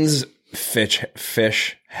 Galvin's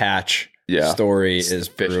fish hatch Yeah. story is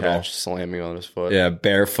Fish brutal. hatch slamming on his foot. Yeah,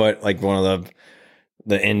 barefoot, like one of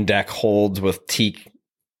the in deck holds with teak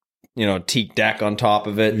deck on top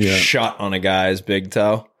of it, Yeah. shut on a guy's big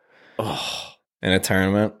toe. Oh, in a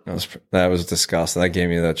tournament. That was disgusting. That gave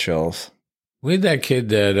me the chills. We had that kid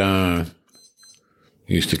that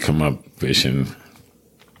used to come up fishing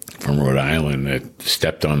from Rhode Island that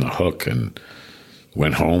stepped on the hook and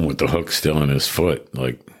went home with the hook still in his foot.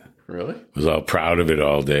 Like, Really? was all proud of it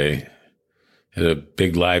all day. Had a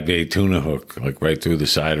big live bait tuna hook, like right through the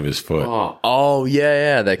side of his foot. Oh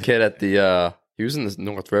yeah. That kid at the, he was in the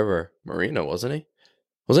North River Marina, wasn't he?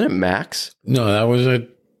 Wasn't it Max? No, that was at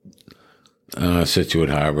Situate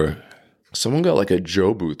Harbor. Someone got like a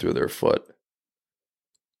Jobu through their foot.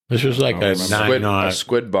 This was like a A 9-knot.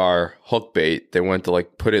 squid bar hook bait. They went to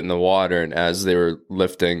like put it in the water, and as they were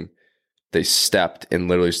lifting, they stepped and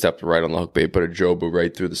literally stepped right on the hook bait, put a Jobu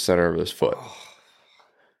right through the center of his foot.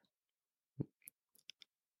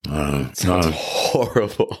 Sounds No,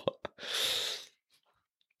 horrible.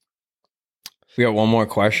 We got one more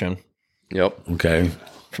question Yep. okay.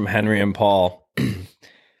 from Henry and Paul.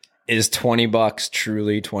 Is $20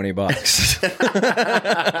 truly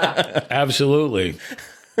 $20? Absolutely.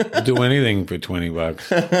 I'll do anything for $20.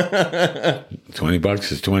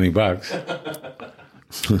 $20 is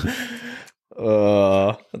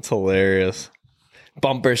 $20. That's hilarious.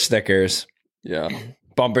 Bumper stickers. Yeah.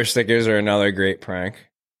 Bumper stickers are another great prank.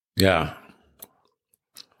 Yeah.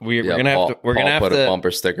 We're Yeah, gonna have to. We're Paul gonna have put a to.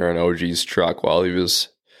 bumper sticker on OG's truck while he was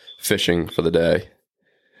fishing for the day,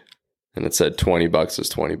 and it said $20 is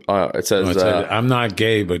 20. It says Well, it said, I'm not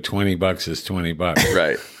gay, but $20 is $20.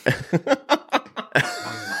 right.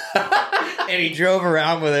 And he drove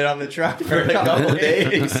around with it on the truck for a couple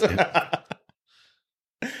days.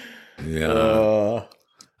 Yeah.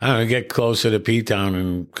 I don't know, get closer to P-Town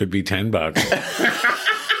and could be $10.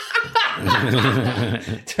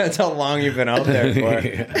 That's how long you've been out there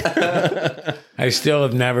for. I still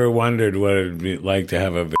have never wondered what it'd be like to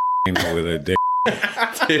have a vagina with a dick.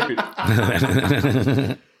 Dude.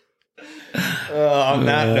 On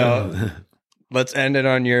that note, let's end it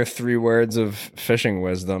on your 3 words of fishing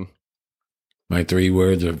wisdom. My 3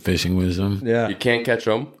 words of fishing wisdom. Yeah. You can't catch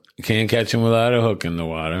them. You can't catch them without a hook in the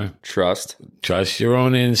water. Trust, Trust your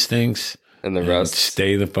own instincts. and the And rest.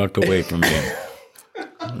 stay the fuck away from me.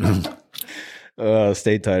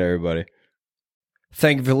 Stay tight, everybody.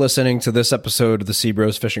 Thank you for listening to this episode of the Sea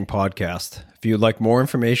Bros Fishing Podcast. If you'd like more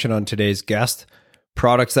information on today's guest,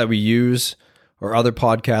 products that we use, or other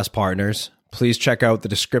podcast partners, please check out the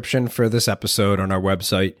description for this episode on our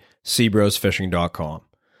website, seabrosfishing.com.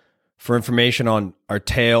 For information on our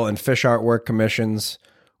tail and fish artwork commissions,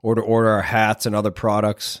 or to order our hats and other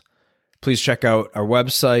products, please check out our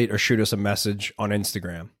website or shoot us a message on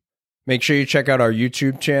Instagram. Make sure you check out our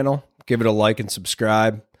YouTube channel, give it a like and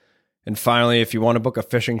subscribe. And finally, if you want to book a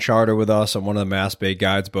fishing charter with us on one of the Mass Bay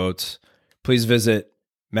Guides boats, please visit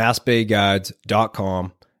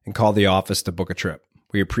massbayguides.com and call the office to book a trip.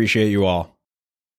 We appreciate you all.